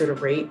 please be sure to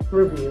rate,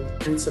 review,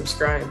 and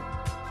subscribe.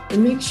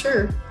 And make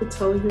sure to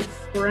tell your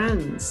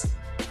friends.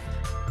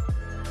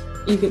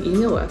 You can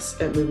email us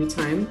at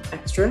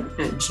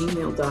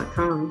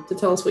movietimextra@gmail.com to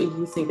tell us what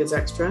you think is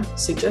extra,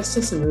 suggest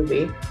us a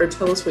movie, or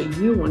tell us what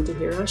you want to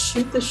hear us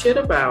shoot the shit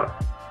about.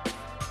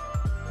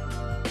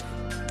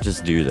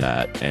 Just do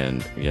that,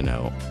 and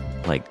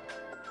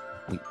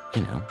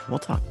we'll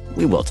talk.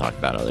 We will talk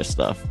about other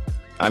stuff.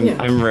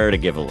 I'm rare to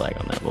give a leg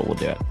on that, but we'll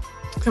do it.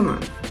 Come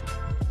on.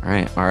 All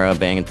right, our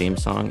banging theme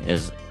song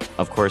is,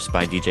 of course,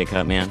 by DJ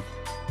Cutman.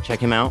 Check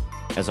him out.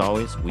 As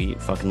always, we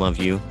fucking love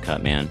you,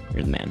 Cutman.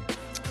 You're the man.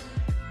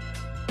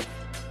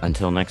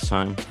 Until next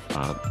time,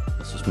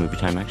 this is Movie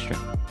Time Extra.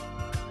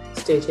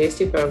 Stay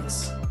tasty,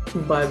 folks.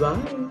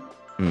 Bye-bye.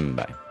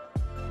 Bye.